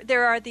 So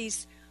there are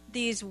these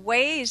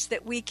ways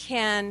that we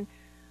can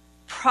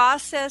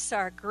process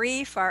our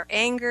grief, our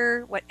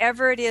anger,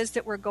 whatever it is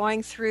that we're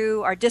going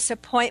through, our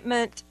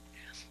disappointment,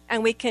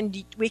 and we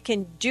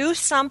can do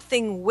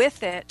something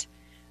with it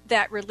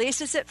that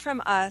releases it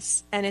from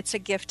us, and it's a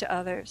gift to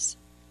others.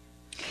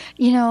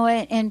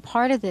 And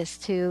part of this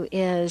too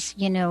is,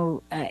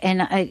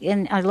 and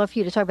I'd love for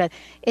you to talk about,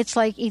 it's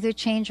like either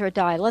change or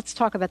die. Let's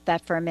talk about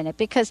that for a minute,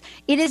 because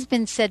it has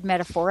been said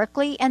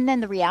metaphorically, and then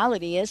the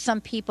reality is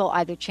some people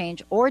either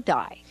change or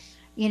die,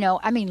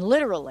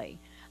 literally.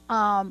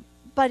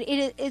 But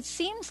it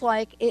seems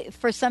like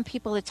for some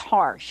people it's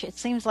harsh. It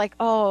seems like,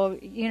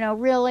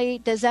 really?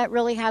 Does that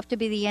really have to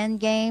be the end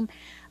game?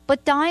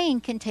 But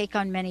dying can take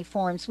on many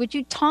forms. Would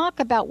you talk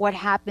about what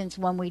happens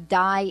when we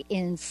die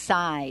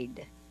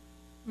inside?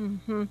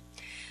 Mm-hmm.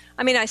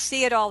 I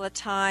see it all the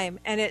time,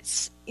 and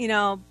it's,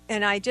 and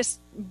I just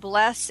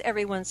bless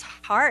everyone's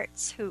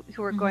hearts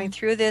who are going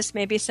through this.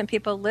 Maybe some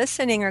people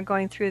listening are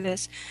going through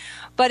this,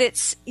 but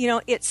it's,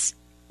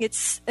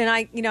 and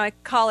I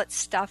call it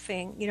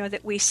stuffing,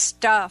 that we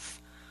stuff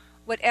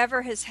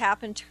whatever has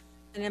happened to.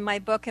 And in my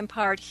book,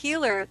 Empowered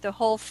Healer, the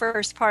whole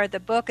first part of the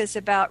book is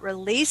about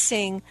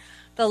releasing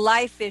the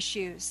life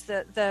issues,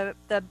 the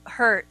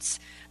hurts,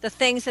 the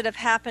things that have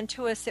happened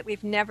to us that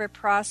we've never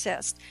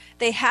processed.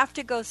 They have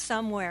to go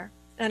somewhere.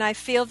 And I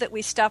feel that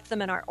we stuff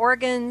them in our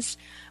organs,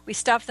 we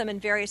stuff them in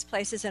various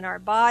places in our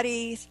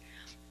bodies,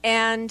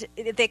 and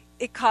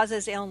it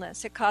causes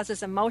illness. It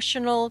causes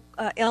emotional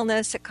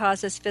illness. It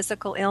causes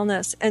physical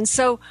illness. And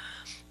so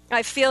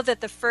I feel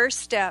that the first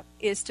step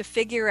is to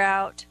figure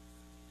out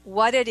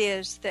what it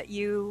is that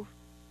you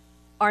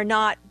are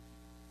not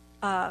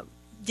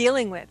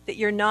dealing with, that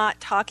you're not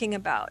talking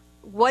about.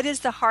 What is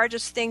the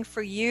hardest thing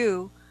for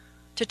you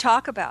to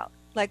talk about?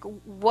 Like,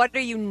 what are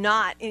you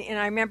not? And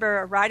I remember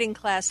a writing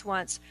class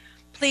once,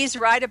 please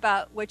write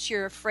about what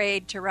you're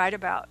afraid to write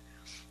about.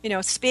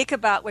 Speak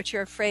about what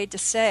you're afraid to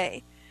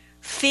say.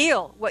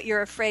 Feel what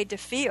you're afraid to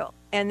feel.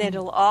 And then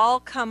it'll all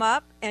come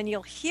up and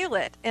you'll heal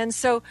it. And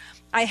so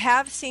I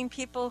have seen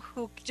people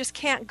who just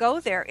can't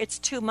go there. It's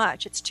too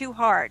much. It's too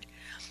hard.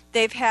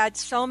 They've had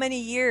so many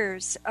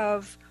years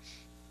of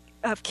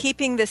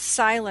keeping this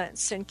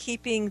silence and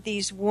keeping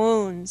these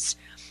wounds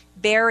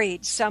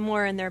buried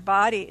somewhere in their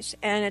bodies.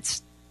 And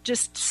it's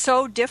just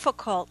so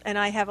difficult. And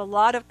I have a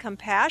lot of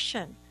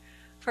compassion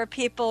for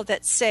people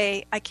that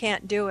say, I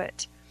can't do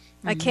it.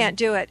 I can't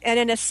do it. And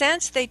in a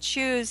sense, they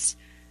choose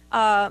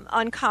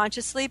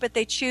unconsciously, but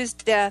they choose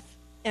death,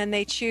 and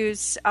they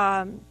choose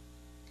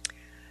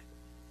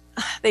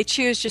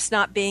just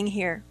not being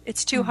here.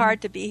 It's too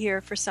hard to be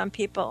here for some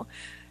people.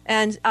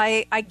 And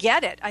I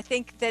get it. I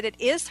think that it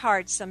is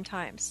hard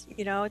sometimes.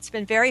 It's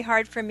been very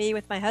hard for me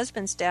with my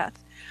husband's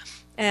death.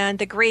 And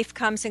the grief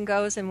comes and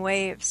goes in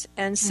waves.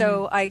 And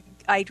so I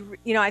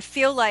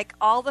feel like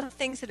all the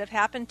things that have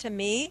happened to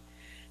me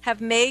have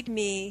made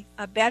me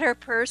a better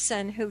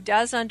person who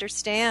does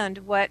understand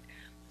what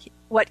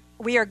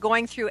we are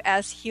going through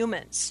as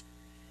humans.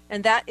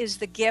 And that is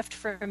the gift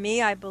for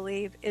me, I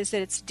believe, is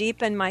that it's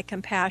deepened my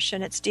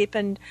compassion. It's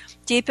deepened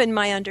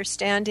my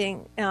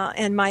understanding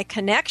and my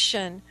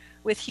connection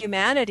with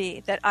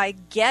humanity, that I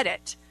get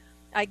it.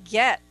 I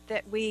get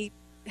that we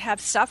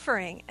have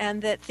suffering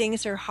and that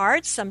things are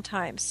hard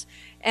sometimes.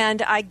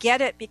 And I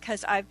get it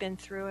because I've been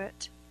through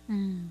it.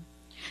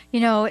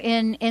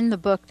 In the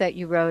book that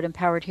you wrote,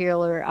 Empowered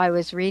Healer, I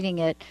was reading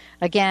it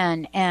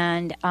again,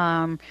 and,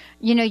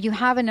 you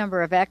have a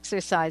number of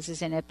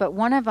exercises in it, but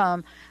one of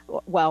them,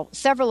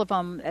 several of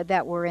them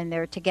that were in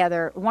there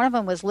together, one of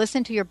them was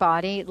listen to your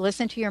body,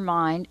 listen to your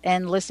mind,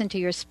 and listen to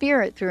your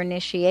spirit through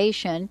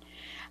initiation.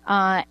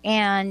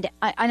 And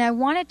I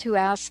wanted to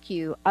ask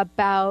you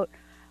about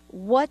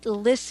what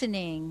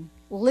listening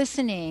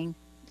listening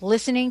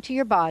to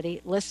your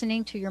body,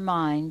 listening to your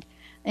mind,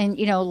 and,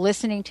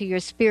 listening to your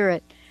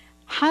spirit,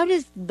 how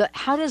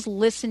does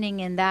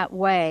listening in that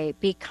way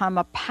become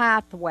a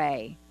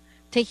pathway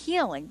to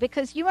healing?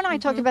 Because you and I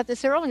talked about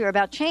this earlier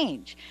about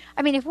change.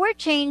 I mean, if we're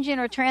changing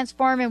or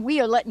transforming,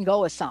 we are letting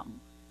go of something.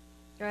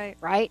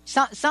 Right?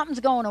 Something's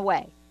going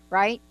away,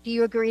 right? Do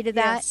you agree to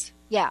that? Yes.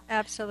 Yeah.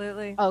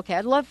 Absolutely. Okay.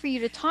 I'd love for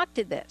you to talk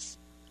to this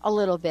a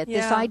little bit,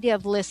 this idea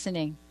of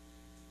listening.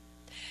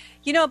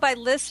 By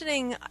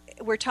listening,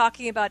 we're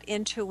talking about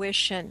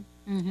intuition.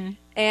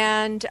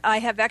 And I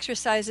have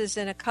exercises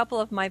in a couple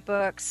of my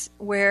books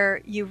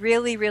where you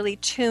really, really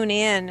tune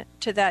in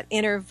to that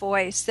inner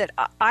voice that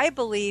I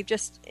believe,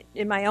 just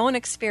in my own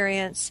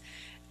experience,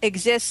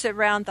 exists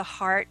around the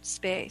heart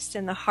space,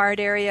 in the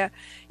heart area.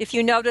 If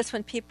you notice,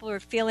 when people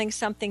are feeling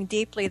something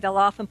deeply, they'll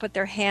often put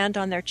their hand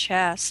on their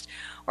chest,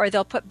 or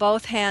they'll put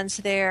both hands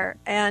there.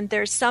 And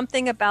there's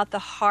something about the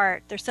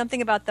heart, there's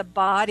something about the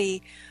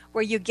body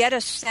where you get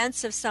a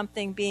sense of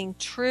something being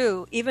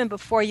true even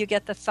before you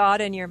get the thought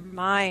in your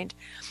mind.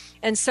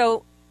 And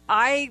so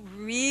I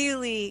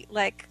really,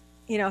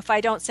 if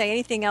I don't say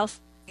anything else,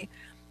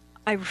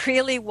 I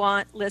really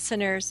want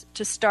listeners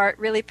to start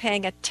really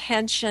paying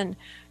attention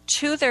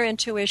to their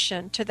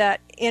intuition, to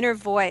that inner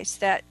voice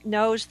that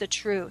knows the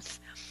truth.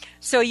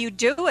 So you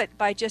do it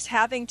by just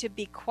having to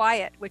be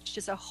quiet, which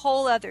is a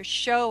whole other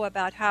show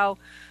about how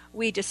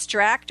we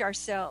distract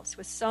ourselves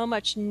with so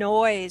much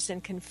noise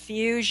and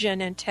confusion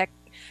and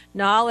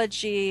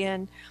technology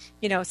and,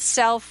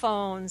 cell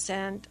phones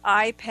and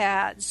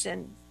iPads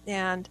and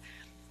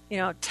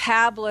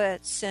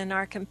tablets and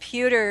our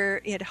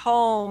computer at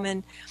home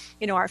and,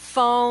 our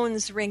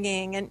phones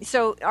ringing. And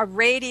so our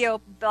radio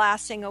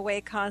blasting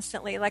away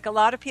constantly. Like, a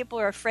lot of people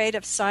are afraid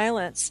of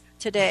silence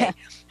today.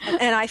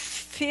 And I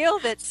feel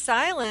that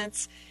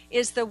silence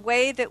is the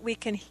way that we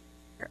can hear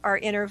our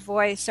inner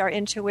voice, our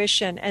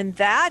intuition. And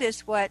that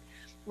is what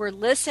we're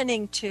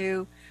listening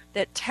to,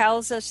 that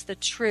tells us the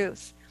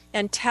truth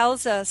and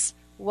tells us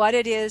what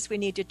it is we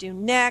need to do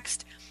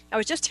next. I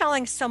was just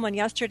telling someone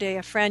yesterday,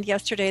 a friend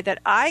yesterday, that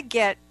I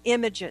get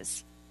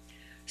images.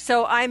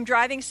 So I'm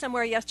driving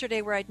somewhere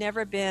yesterday where I'd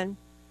never been.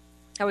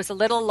 I was a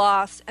little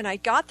lost, and I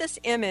got this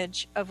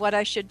image of what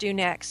I should do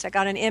next. I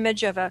got an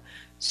image of a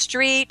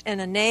street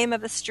and a name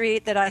of a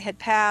street that I had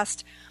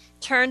passed,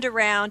 turned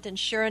around, and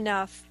sure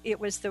enough, it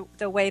was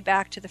the way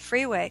back to the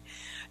freeway.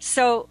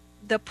 So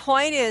the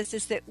point is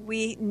that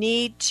we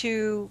need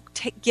to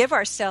give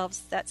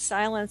ourselves that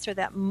silence, or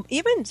that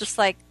even just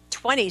like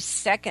 20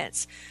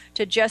 seconds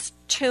to just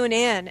tune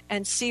in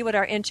and see what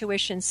our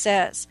intuition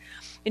says.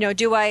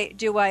 Do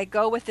I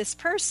go with this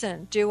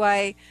person? Do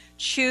I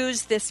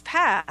choose this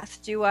path?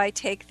 Do I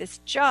take this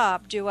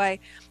job? Do I,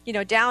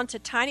 down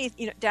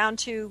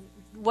to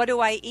what do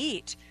I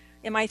eat?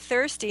 Am I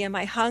thirsty? Am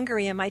I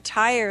hungry? Am I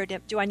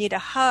tired? Do I need a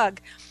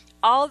hug?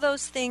 All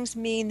those things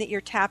mean that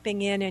you're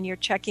tapping in and you're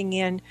checking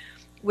in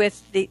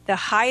with the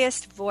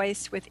highest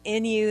voice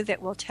within you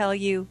that will tell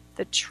you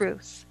the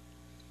truth.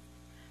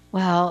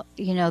 Well,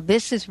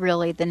 this is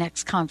really the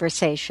next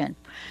conversation.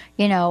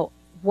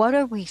 What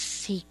are we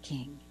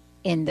seeking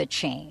in the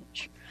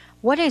change?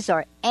 What is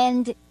our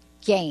end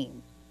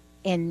game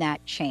in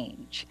that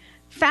change?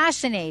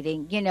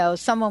 Fascinating.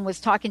 Someone was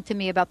talking to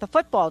me about the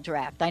football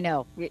draft. I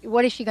know.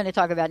 What is she going to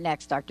talk about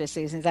next, Dr.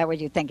 Susan? Is that what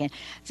you're thinking?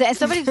 So,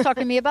 somebody was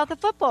talking to me about the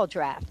football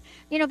draft.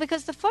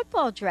 Because the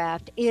football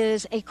draft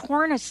is a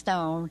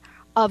cornerstone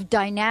of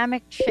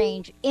dynamic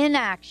change in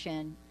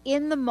action,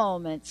 in the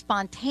moment,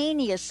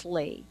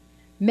 spontaneously,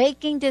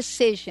 making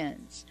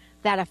decisions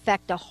that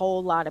affect a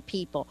whole lot of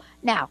people.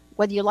 Now,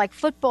 whether you like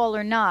football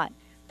or not,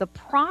 the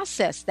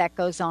process that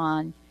goes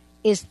on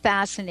is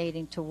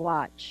fascinating to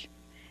watch.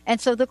 And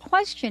so the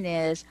question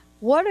is,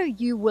 what are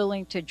you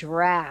willing to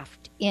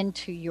draft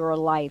into your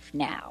life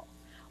now?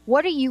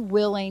 What are you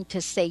willing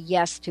to say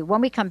yes to?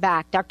 When we come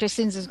back, Dr.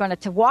 Susan is going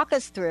to walk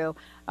us through,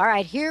 all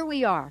right, here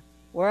we are.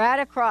 We're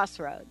at a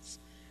crossroads.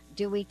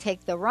 Do we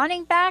take the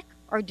running back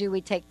or do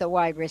we take the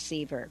wide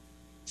receiver?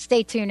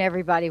 Stay tuned,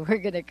 everybody. We're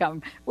going to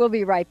come. We'll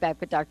be right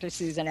back with Dr.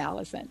 Susan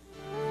Allison.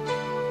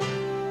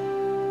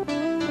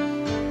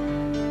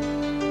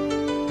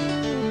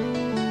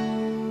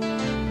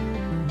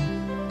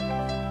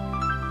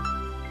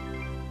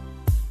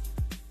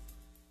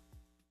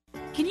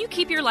 Can you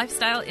keep your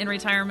lifestyle in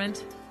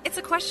retirement? It's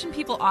a question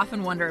people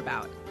often wonder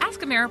about.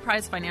 Ask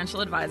Ameriprise financial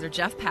advisor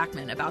Jeff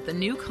Packman about the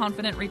new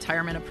Confident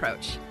Retirement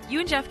approach. You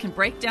and Jeff can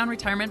break down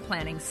retirement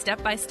planning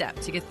step by step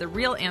to get the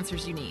real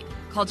answers you need.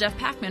 Call Jeff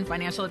Packman,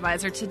 financial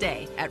advisor,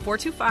 today at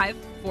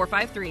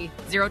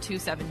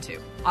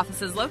 425-453-0272.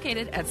 Office is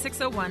located at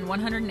 601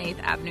 108th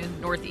Avenue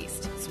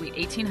Northeast, Suite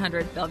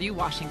 1800, Bellevue,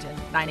 Washington,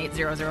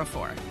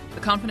 98004. The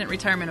Confident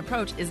Retirement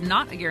approach is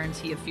not a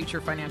guarantee of future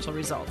financial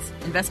results.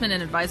 Investment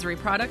and advisory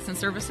products and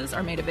services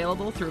are made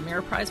available through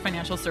Ameriprise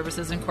Financial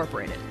Services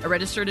Incorporated, a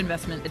registered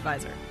investment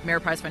advisor.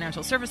 Ameriprise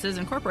Financial Services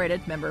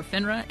Incorporated, member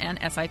FINRA and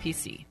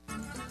SIPC.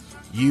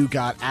 You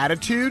got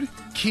attitude?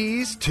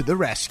 Keys to the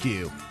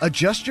rescue.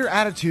 Adjust your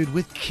attitude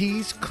with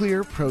Keys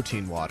Clear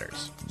Protein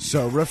Waters.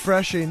 So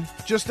refreshing.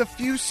 Just a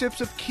few sips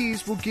of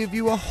Keys will give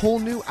you a whole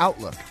new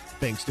outlook,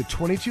 thanks to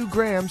 22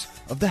 grams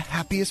of the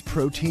happiest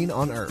protein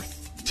on earth.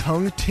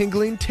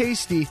 Tongue-tingling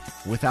tasty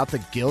without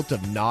the guilt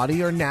of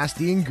naughty or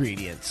nasty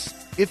ingredients.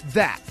 If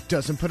that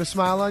doesn't put a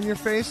smile on your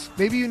face,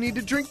 maybe you need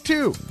to drink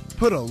too.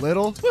 Put a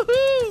little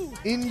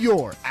woohoo in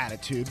your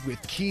attitude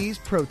with Keys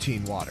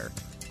Protein Water.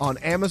 On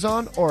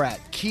Amazon or at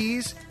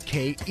Keys,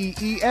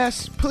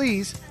 Kees,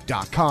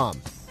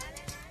 please.com.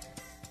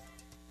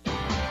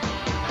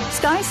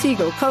 Sky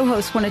Siegel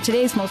co-hosts one of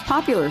today's most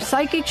popular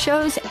psychic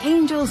shows,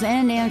 Angels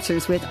and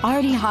Answers, with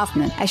Artie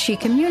Hoffman, as she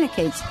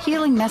communicates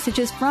healing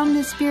messages from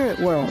the spirit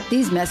world.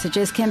 These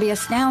messages can be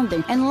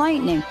astounding,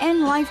 enlightening,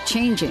 and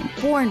life-changing.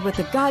 Born with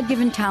the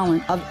God-given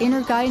talent of inner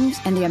guidance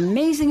and the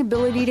amazing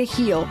ability to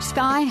heal,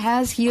 Sky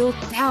has healed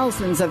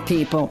thousands of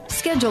people.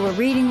 Schedule a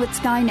reading with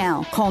Sky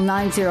now. Call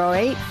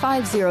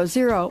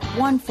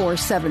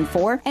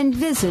 908-500-1474 and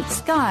visit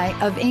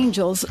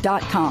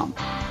skyofangels.com.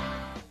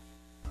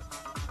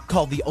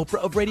 Called the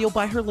Oprah of Radio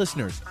by her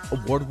listeners.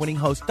 Award-winning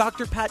host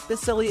Dr. Pat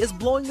Baccili is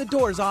blowing the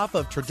doors off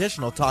of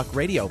traditional talk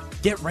radio.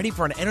 Get ready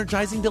for an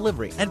energizing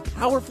delivery and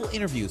powerful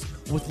interviews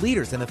with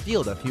leaders in the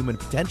field of human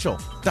potential.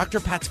 Dr.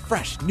 Pat's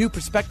fresh, new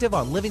perspective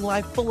on living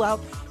life full out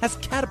has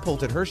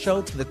catapulted her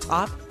show to the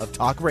top of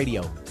talk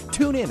radio.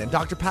 Tune in and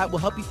Dr. Pat will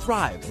help you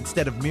thrive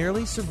instead of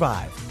merely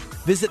survive.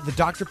 Visit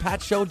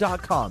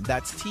thedrpatshow.com.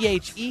 That's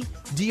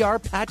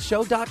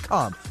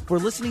THEDRPatShow.com for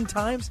listening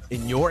times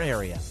in your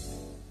area.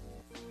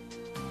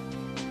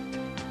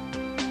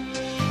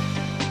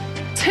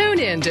 Tune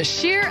in to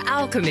Sheer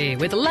Alchemy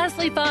with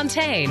Leslie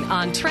Fontaine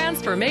on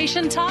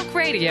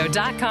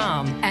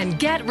TransformationTalkRadio.com and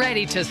get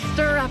ready to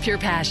stir up your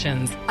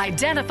passions,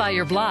 identify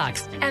your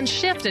blocks, and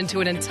shift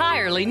into an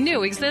entirely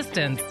new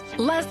existence.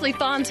 Leslie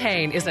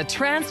Fontaine is a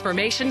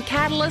transformation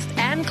catalyst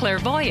and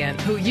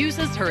clairvoyant who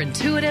uses her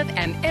intuitive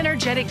and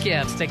energetic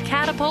gifts to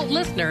catapult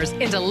listeners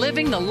into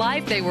living the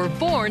life they were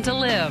born to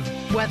live.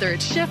 Whether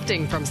it's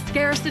shifting from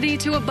scarcity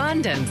to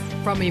abundance,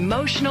 from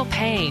emotional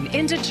pain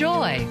into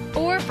joy,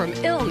 or from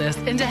illness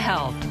into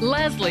health,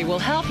 Leslie will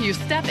help you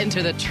step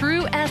into the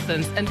true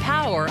essence and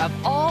power of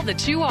all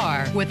that you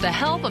are with the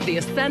help of the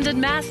Ascended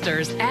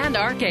Masters and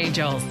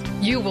Archangels.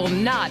 You will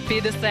not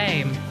be the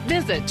same.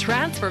 Visit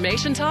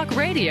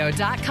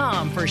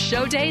TransformationTalkRadio.com for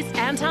show dates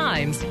and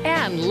times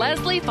and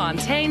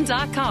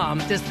LeslieFontaine.com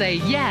to say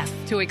yes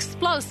to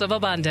explosive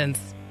abundance.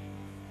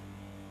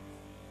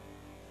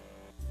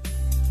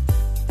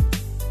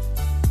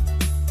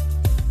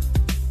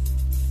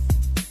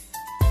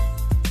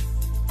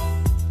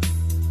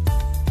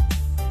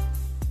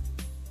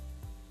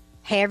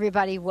 Hey,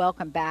 everybody,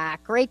 welcome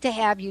back. Great to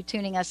have you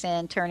tuning us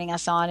in, turning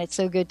us on. It's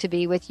so good to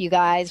be with you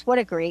guys. What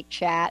a great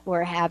chat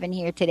we're having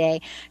here today.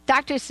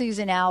 Dr.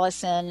 Susan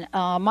Allison,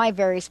 my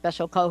very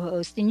special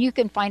co-host, and you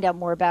can find out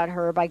more about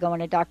her by going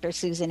to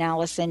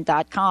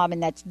drsusanallison.com,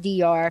 and that's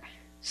Dr.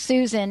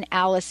 Susan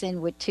Allison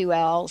with 2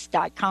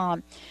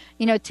 L's.com.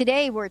 You know,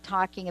 today we're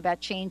talking about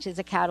change as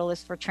a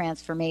catalyst for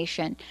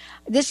transformation.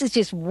 This is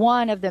just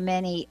one of the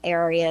many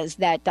areas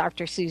that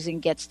Dr. Susan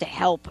gets to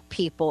help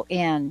people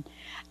in.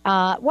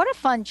 What a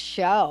fun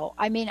show.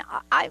 I mean,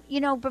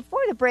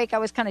 before the break, I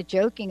was kind of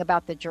joking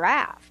about the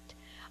draft,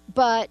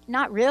 but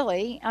not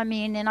really. I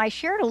mean, and I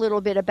shared a little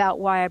bit about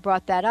why I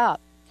brought that up.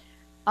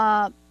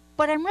 But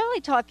I'm really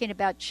talking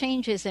about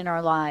changes in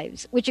our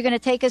lives, which are going to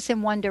take us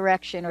in one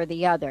direction or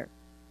the other.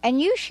 And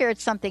you shared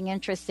something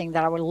interesting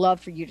that I would love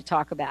for you to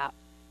talk about.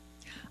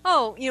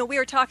 Oh, we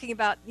were talking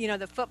about,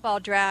 the football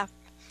draft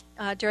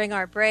during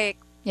our break.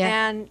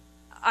 Yeah. And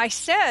I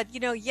said,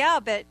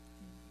 but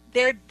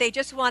they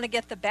just want to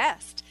get the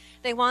best.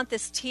 They want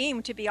this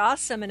team to be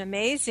awesome and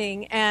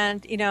amazing.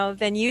 And,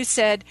 then you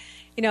said,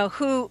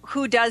 who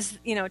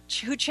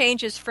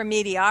changes from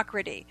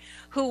mediocrity?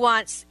 Who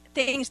wants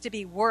things to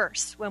be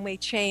worse when we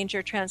change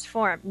or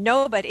transform?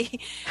 Nobody.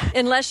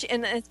 And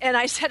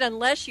I said,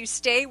 unless you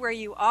stay where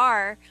you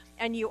are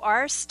and you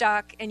are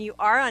stuck and you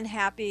are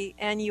unhappy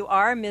and you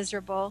are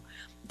miserable,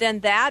 then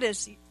that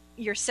is,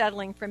 you're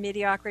settling for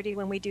mediocrity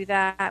when we do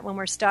that, when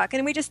we're stuck.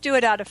 And we just do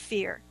it out of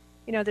fear.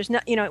 There's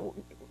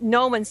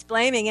no one's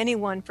blaming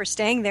anyone for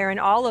staying there, and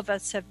all of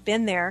us have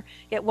been there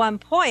at one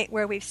point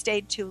where we've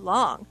stayed too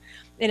long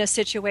in a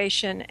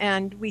situation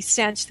and we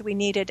sensed that we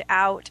needed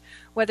out,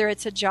 whether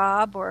it's a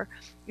job or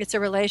it's a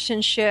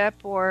relationship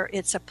or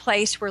it's a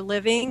place we're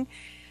living.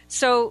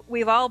 So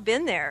we've all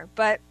been there.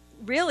 But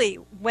really,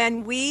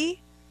 when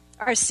we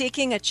are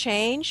seeking a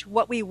change,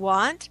 what we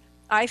want,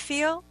 I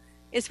feel,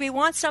 is we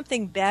want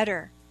something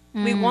better.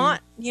 We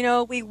want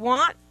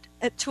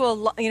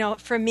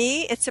for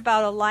me, it's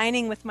about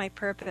aligning with my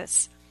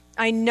purpose.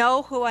 I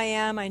know who I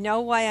am. I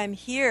know why I'm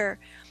here.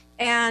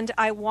 And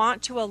I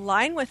want to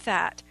align with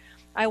that.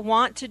 I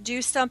want to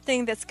do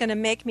something that's going to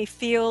make me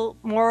feel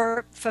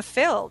more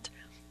fulfilled,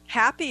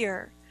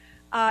 happier.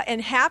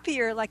 And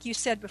happier, like you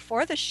said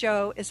before the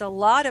show, is a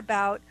lot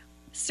about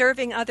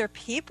serving other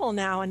people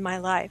now in my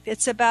life.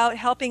 It's about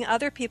helping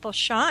other people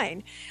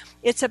shine.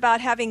 It's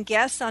about having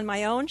guests on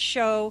my own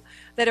show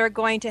that are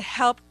going to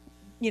help,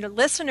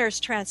 listeners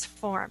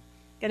transform,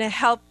 going to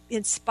help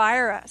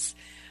inspire us.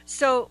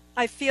 So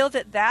I feel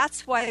that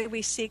that's why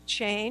we seek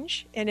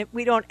change, and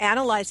we don't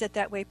analyze it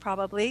that way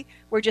probably.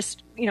 We're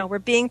just, we're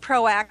being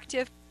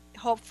proactive,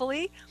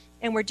 hopefully,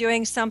 and we're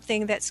doing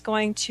something that's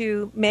going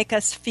to make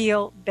us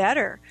feel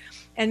better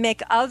and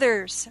make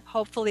others,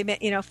 hopefully,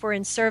 if we're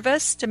in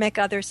service, to make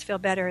others feel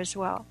better as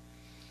well.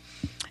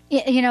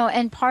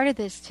 And part of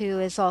this, too,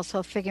 is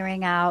also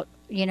figuring out,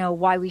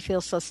 why we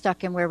feel so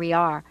stuck in where we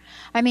are.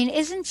 I mean,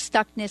 isn't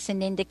stuckness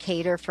an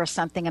indicator for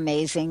something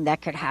amazing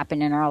that could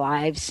happen in our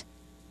lives?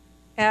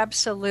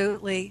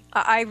 Absolutely.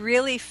 I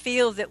really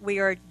feel that we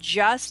are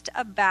just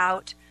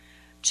about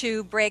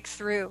to break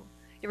through.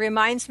 It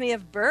reminds me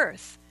of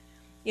birth.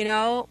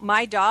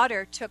 My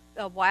daughter took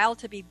a while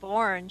to be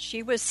born.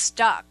 She was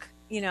stuck,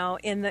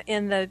 in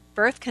the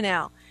birth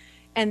canal.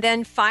 And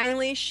then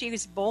finally she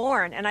was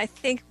born. And I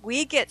think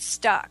we get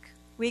stuck.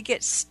 We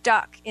get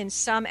stuck in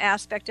some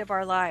aspect of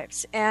our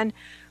lives. And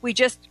we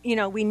just,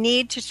 we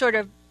need to sort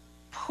of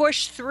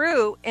push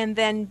through, and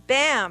then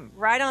bam,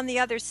 right on the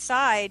other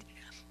side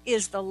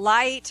is the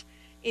light,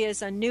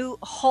 is a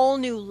whole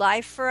new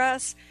life for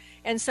us.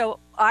 And so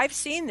I've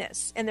seen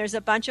this, and there's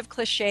a bunch of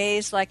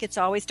cliches like it's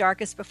always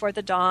darkest before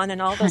the dawn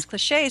and all those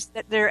cliches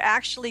that they're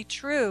actually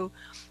true,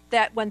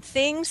 that when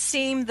things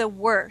seem the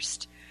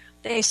worst,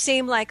 they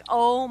seem like,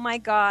 oh my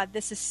God,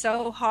 this is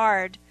so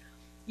hard.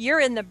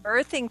 You're in the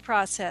birthing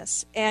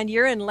process and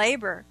you're in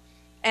labor,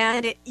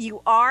 and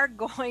you are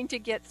going to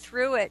get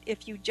through it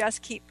if you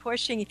just keep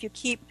pushing, if you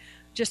keep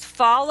just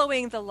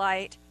following the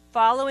light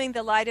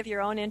of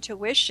your own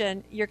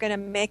intuition. You're going to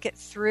make it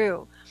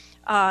through.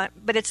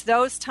 But it's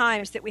those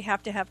times that we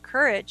have to have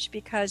courage,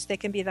 because they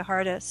can be the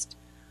hardest.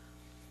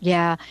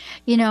 Yeah.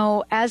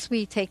 As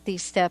we take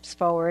these steps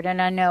forward,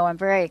 and I know I'm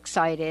very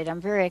excited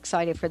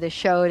for the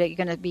show that you're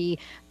going to be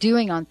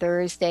doing on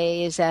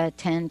Thursdays at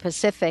 10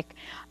 Pacific.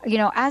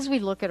 As we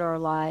look at our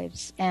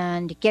lives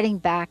and getting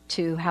back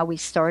to how we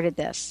started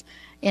this,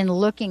 in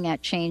looking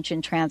at change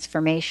and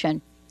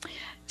transformation,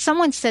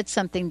 someone said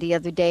something the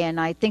other day, and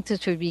I think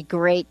this would be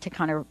great to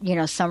kind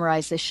of,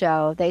 summarize the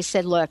show. They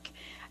said, look,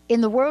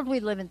 in the world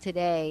we live in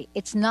today,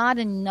 it's not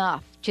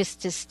enough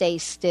just to stay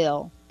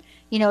still.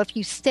 If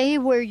you stay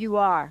where you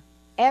are,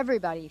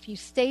 if you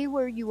stay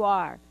where you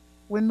are,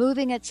 we're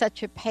moving at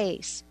such a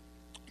pace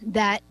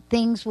that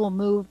things will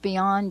move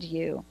beyond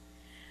you.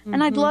 Mm-hmm.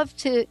 And I'd love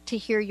to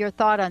hear your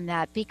thought on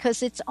that,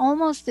 because it's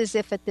almost as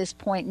if at this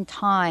point in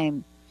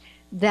time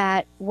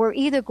that we're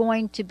either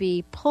going to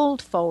be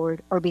pulled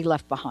forward or be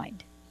left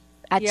behind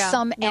at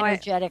some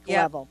energetic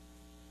level.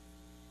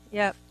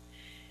 Yep.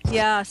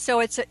 Yeah. So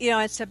it's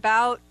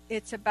about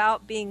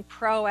being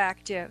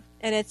proactive,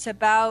 and it's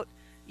about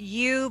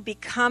you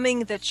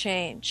becoming the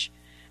change,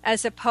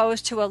 as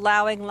opposed to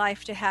allowing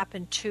life to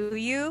happen to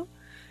you.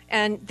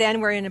 And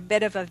then we're in a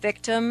bit of a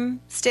victim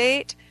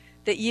state,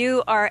 that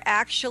you are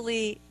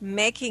actually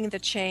making the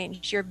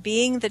change. You're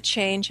being the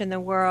change in the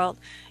world.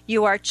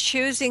 You are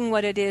choosing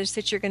what it is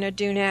that you're going to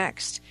do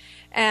next.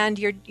 And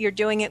you're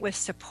doing it with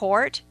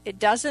support. It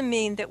doesn't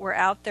mean that we're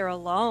out there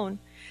alone.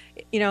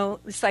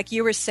 It's like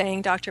you were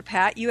saying, Dr.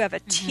 Pat, you have a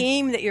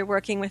team that you're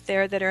working with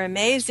there that are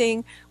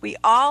amazing. We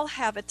all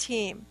have a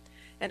team.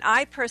 And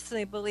I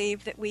personally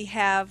believe that we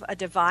have a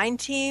divine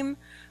team.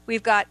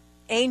 We've got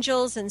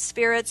angels and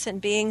spirits and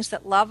beings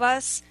that love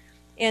us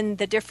in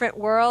the different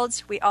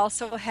worlds. We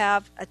also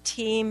have a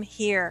team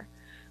here.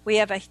 We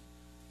have a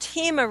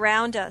team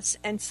around us.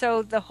 And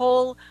so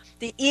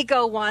the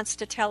ego wants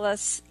to tell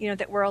us,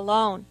 that we're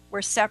alone,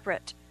 we're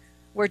separate,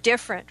 we're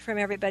different from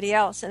everybody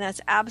else. And that's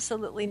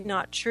absolutely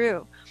not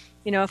true.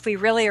 If we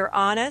really are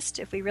honest,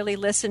 if we really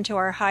listen to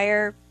our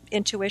higher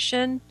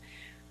intuition,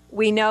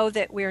 we know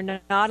that we're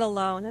not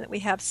alone, and that we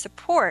have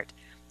support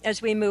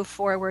as we move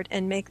forward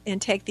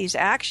and take these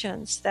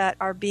actions that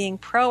are being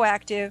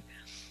proactive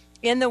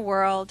in the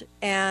world,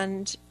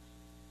 and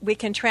we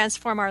can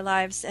transform our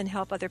lives and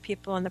help other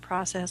people in the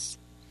process.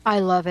 I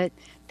love it.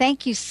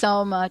 Thank you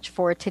so much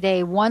for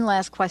today. One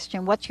last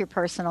question. What's your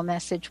personal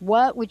message?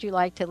 What would you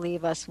like to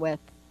leave us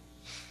with?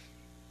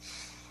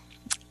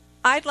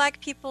 I'd like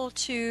people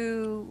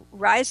to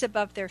rise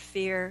above their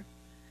fear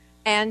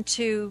and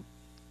to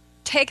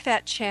take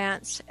that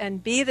chance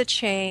and be the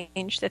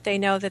change that they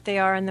know that they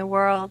are in the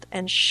world,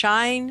 and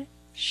shine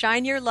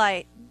your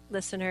light,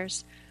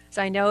 listeners, because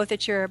I know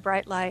that you're a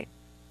bright light.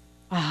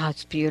 Oh,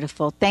 it's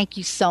beautiful. Thank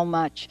you so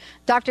much.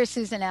 Dr.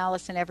 Susan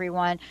Allison,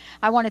 everyone.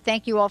 I want to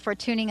thank you all for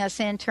tuning us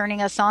in,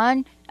 turning us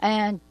on,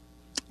 and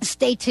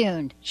stay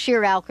tuned.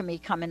 Sheer Alchemy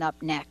coming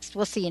up next.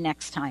 We'll see you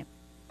next time.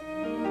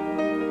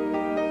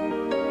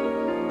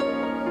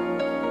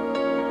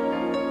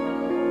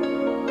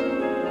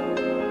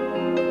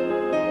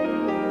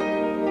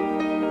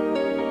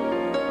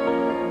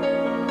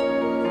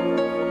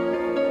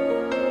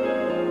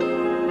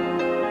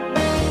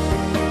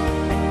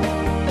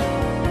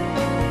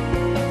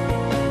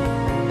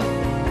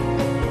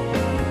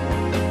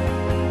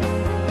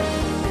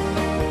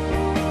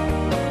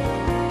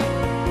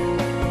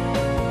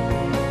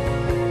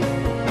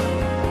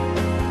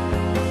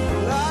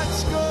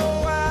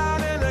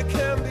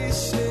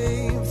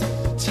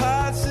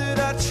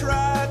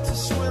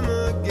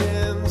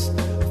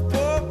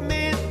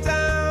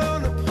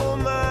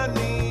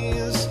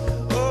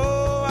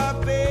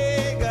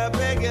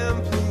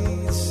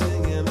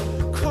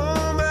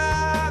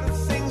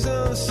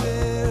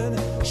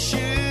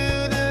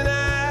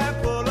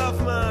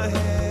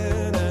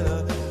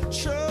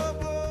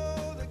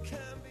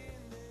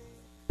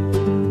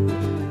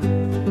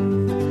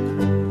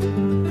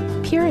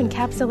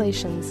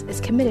 Encapsulations is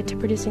committed to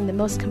producing the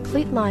most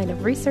complete line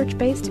of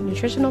research-based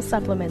nutritional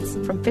supplements,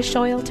 from fish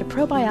oil to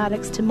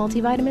probiotics to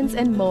multivitamins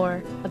and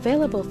more.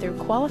 Available through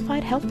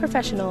qualified health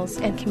professionals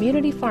and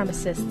community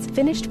pharmacists,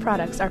 finished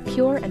products are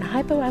pure and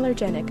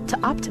hypoallergenic to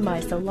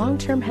optimize the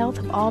long-term health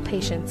of all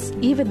patients,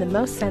 even the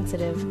most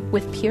sensitive.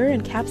 With Pure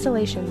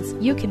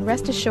Encapsulations, you can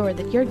rest assured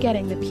that you're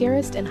getting the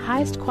purest and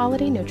highest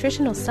quality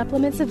nutritional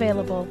supplements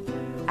available.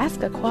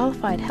 Ask a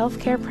qualified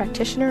healthcare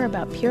practitioner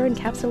about Pure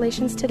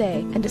Encapsulations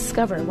today and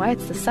discover why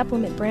it's the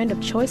supplement brand of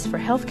choice for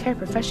healthcare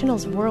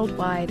professionals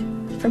worldwide.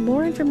 For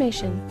more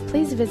information,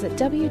 please visit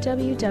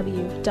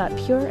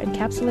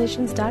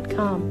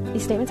www.pureencapsulations.com.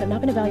 These statements have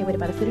not been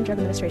evaluated by the Food and Drug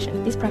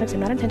Administration. These products are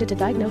not intended to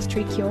diagnose,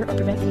 treat, cure, or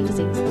prevent any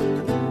disease.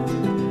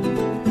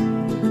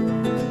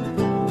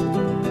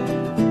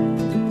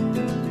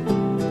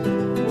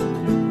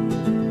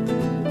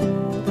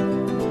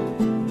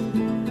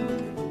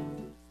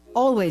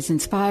 Always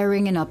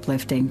inspiring and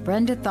uplifting,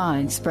 Brenda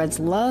Thine spreads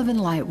love and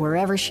light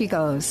wherever she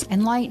goes.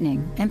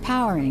 Enlightening,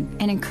 empowering,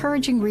 and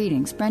encouraging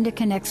readings, Brenda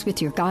connects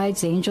with your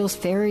guides, angels,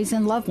 fairies,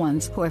 and loved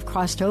ones who have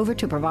crossed over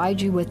to provide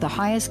you with the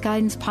highest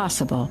guidance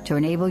possible to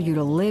enable you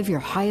to live your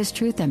highest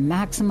truth and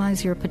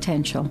maximize your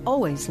potential.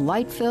 Always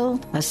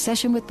light-filled, a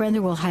session with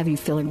Brenda will have you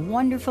feeling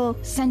wonderful,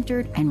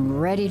 centered, and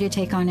ready to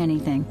take on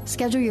anything.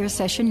 Schedule your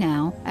session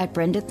now at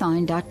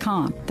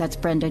BrendaThine.com. That's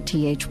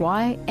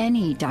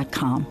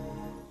BrendaThyne.com.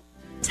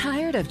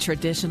 Tired of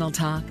traditional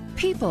talk?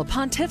 People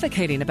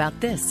pontificating about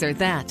this or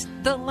that,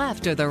 the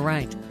left or the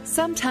right.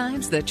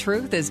 Sometimes the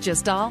truth is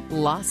just all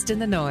lost in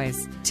the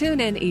noise. Tune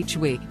in each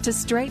week to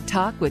Straight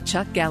Talk with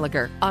Chuck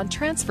Gallagher on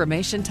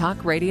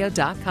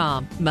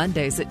TransformationTalkRadio.com,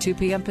 Mondays at 2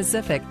 p.m.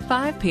 Pacific,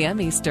 5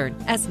 p.m. Eastern,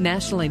 as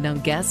nationally known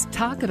guests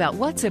talk about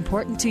what's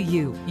important to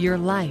you, your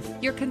life,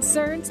 your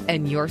concerns,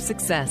 and your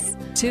success.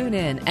 Tune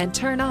in and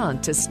turn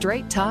on to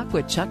Straight Talk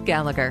with Chuck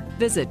Gallagher.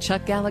 Visit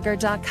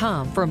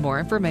ChuckGallagher.com for more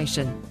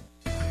information.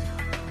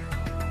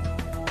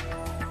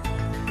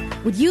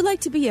 Would you like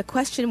to be a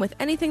question with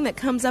anything that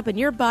comes up in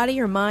your body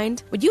or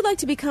mind? Would you like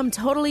to become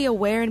totally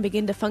aware and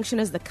begin to function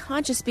as the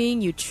conscious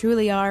being you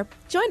truly are?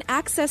 Join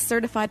Access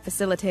Certified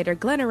Facilitator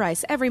Glenna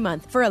Rice every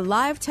month for a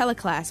live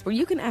teleclass where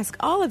you can ask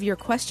all of your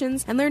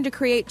questions and learn to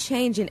create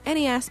change in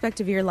any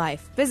aspect of your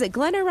life. Visit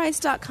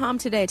GlennaRice.com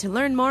today to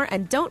learn more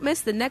and don't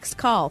miss the next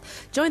call.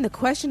 Join the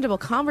questionable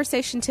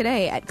conversation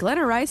today at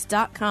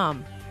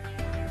GlennaRice.com.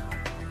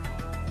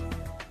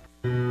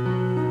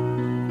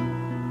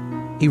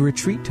 A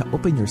retreat to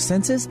open your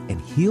senses and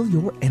heal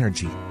your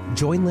energy.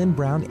 Join Lynn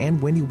Brown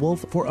and Wendy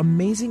Wolf for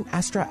Amazing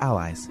Astra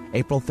Allies,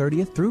 April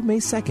 30th through May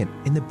 2nd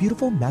in the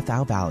beautiful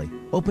Methau Valley.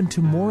 Open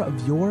to more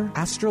of your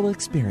astral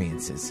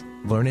experiences.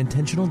 Learn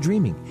intentional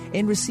dreaming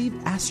and receive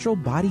astral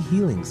body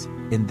healings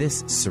in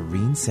this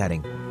serene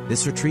setting.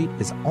 This retreat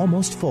is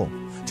almost full.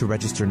 To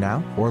register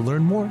now or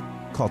learn more,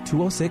 call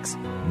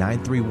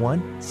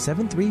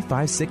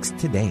 206-931-7356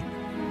 today.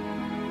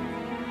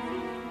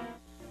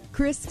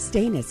 Chris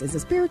Stanis is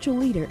a spiritual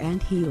leader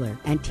and healer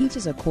and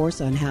teaches a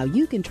course on how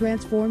you can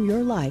transform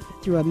your life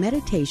through a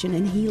meditation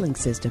and healing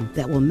system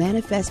that will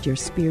manifest your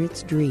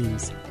spirit's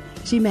dreams.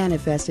 She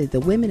manifested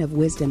the Women of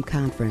Wisdom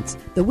Conference,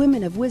 the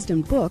Women of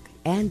Wisdom book,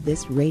 and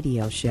this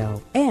radio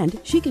show. And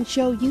she can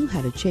show you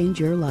how to change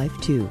your life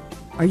too.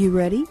 Are you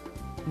ready?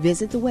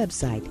 Visit the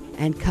website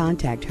and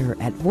contact her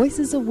at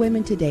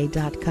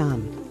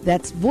voicesofwomentoday.com.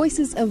 That's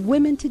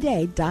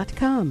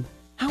voicesofwomentoday.com.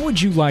 How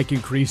would you like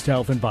increased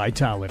health and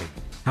vitality?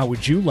 How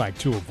would you like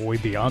to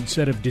avoid the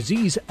onset of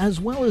disease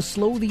as well as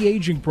slow the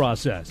aging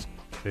process?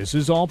 This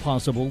is all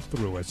possible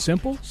through a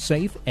simple,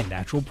 safe, and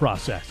natural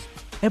process.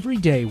 Every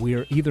day we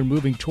are either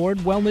moving toward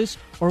wellness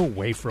or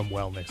away from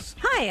wellness.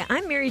 Hi,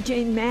 I'm Mary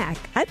Jane Mack.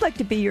 I'd like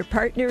to be your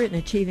partner in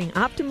achieving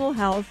optimal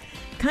health.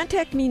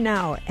 Contact me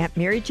now at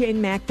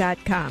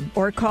MaryJaneMack.com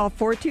or call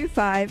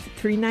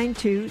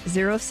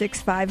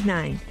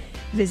 425-392-0659.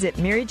 Visit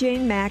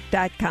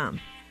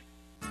MaryJaneMack.com.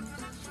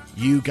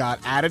 You got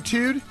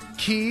attitude?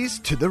 Keys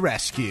to the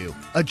rescue.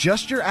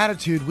 Adjust your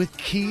attitude with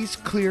Keys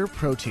Clear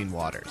Protein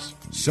Waters.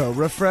 So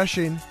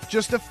refreshing,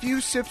 just a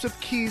few sips of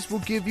Keys will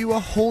give you a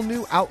whole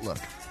new outlook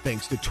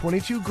thanks to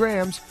 22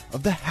 grams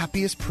of the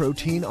happiest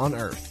protein on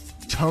earth.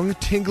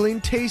 Tongue-tingling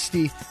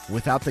tasty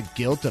without the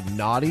guilt of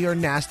naughty or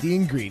nasty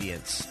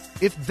ingredients.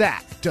 If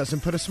that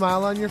doesn't put a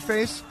smile on your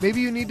face, maybe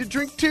you need to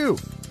drink too.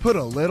 Put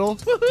a little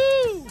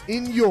woohoo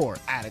in your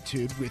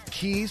attitude with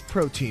Keys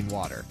Protein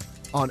Water.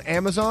 On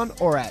Amazon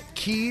or at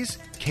Keys,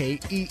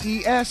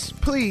 Kees,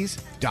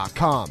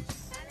 please.com.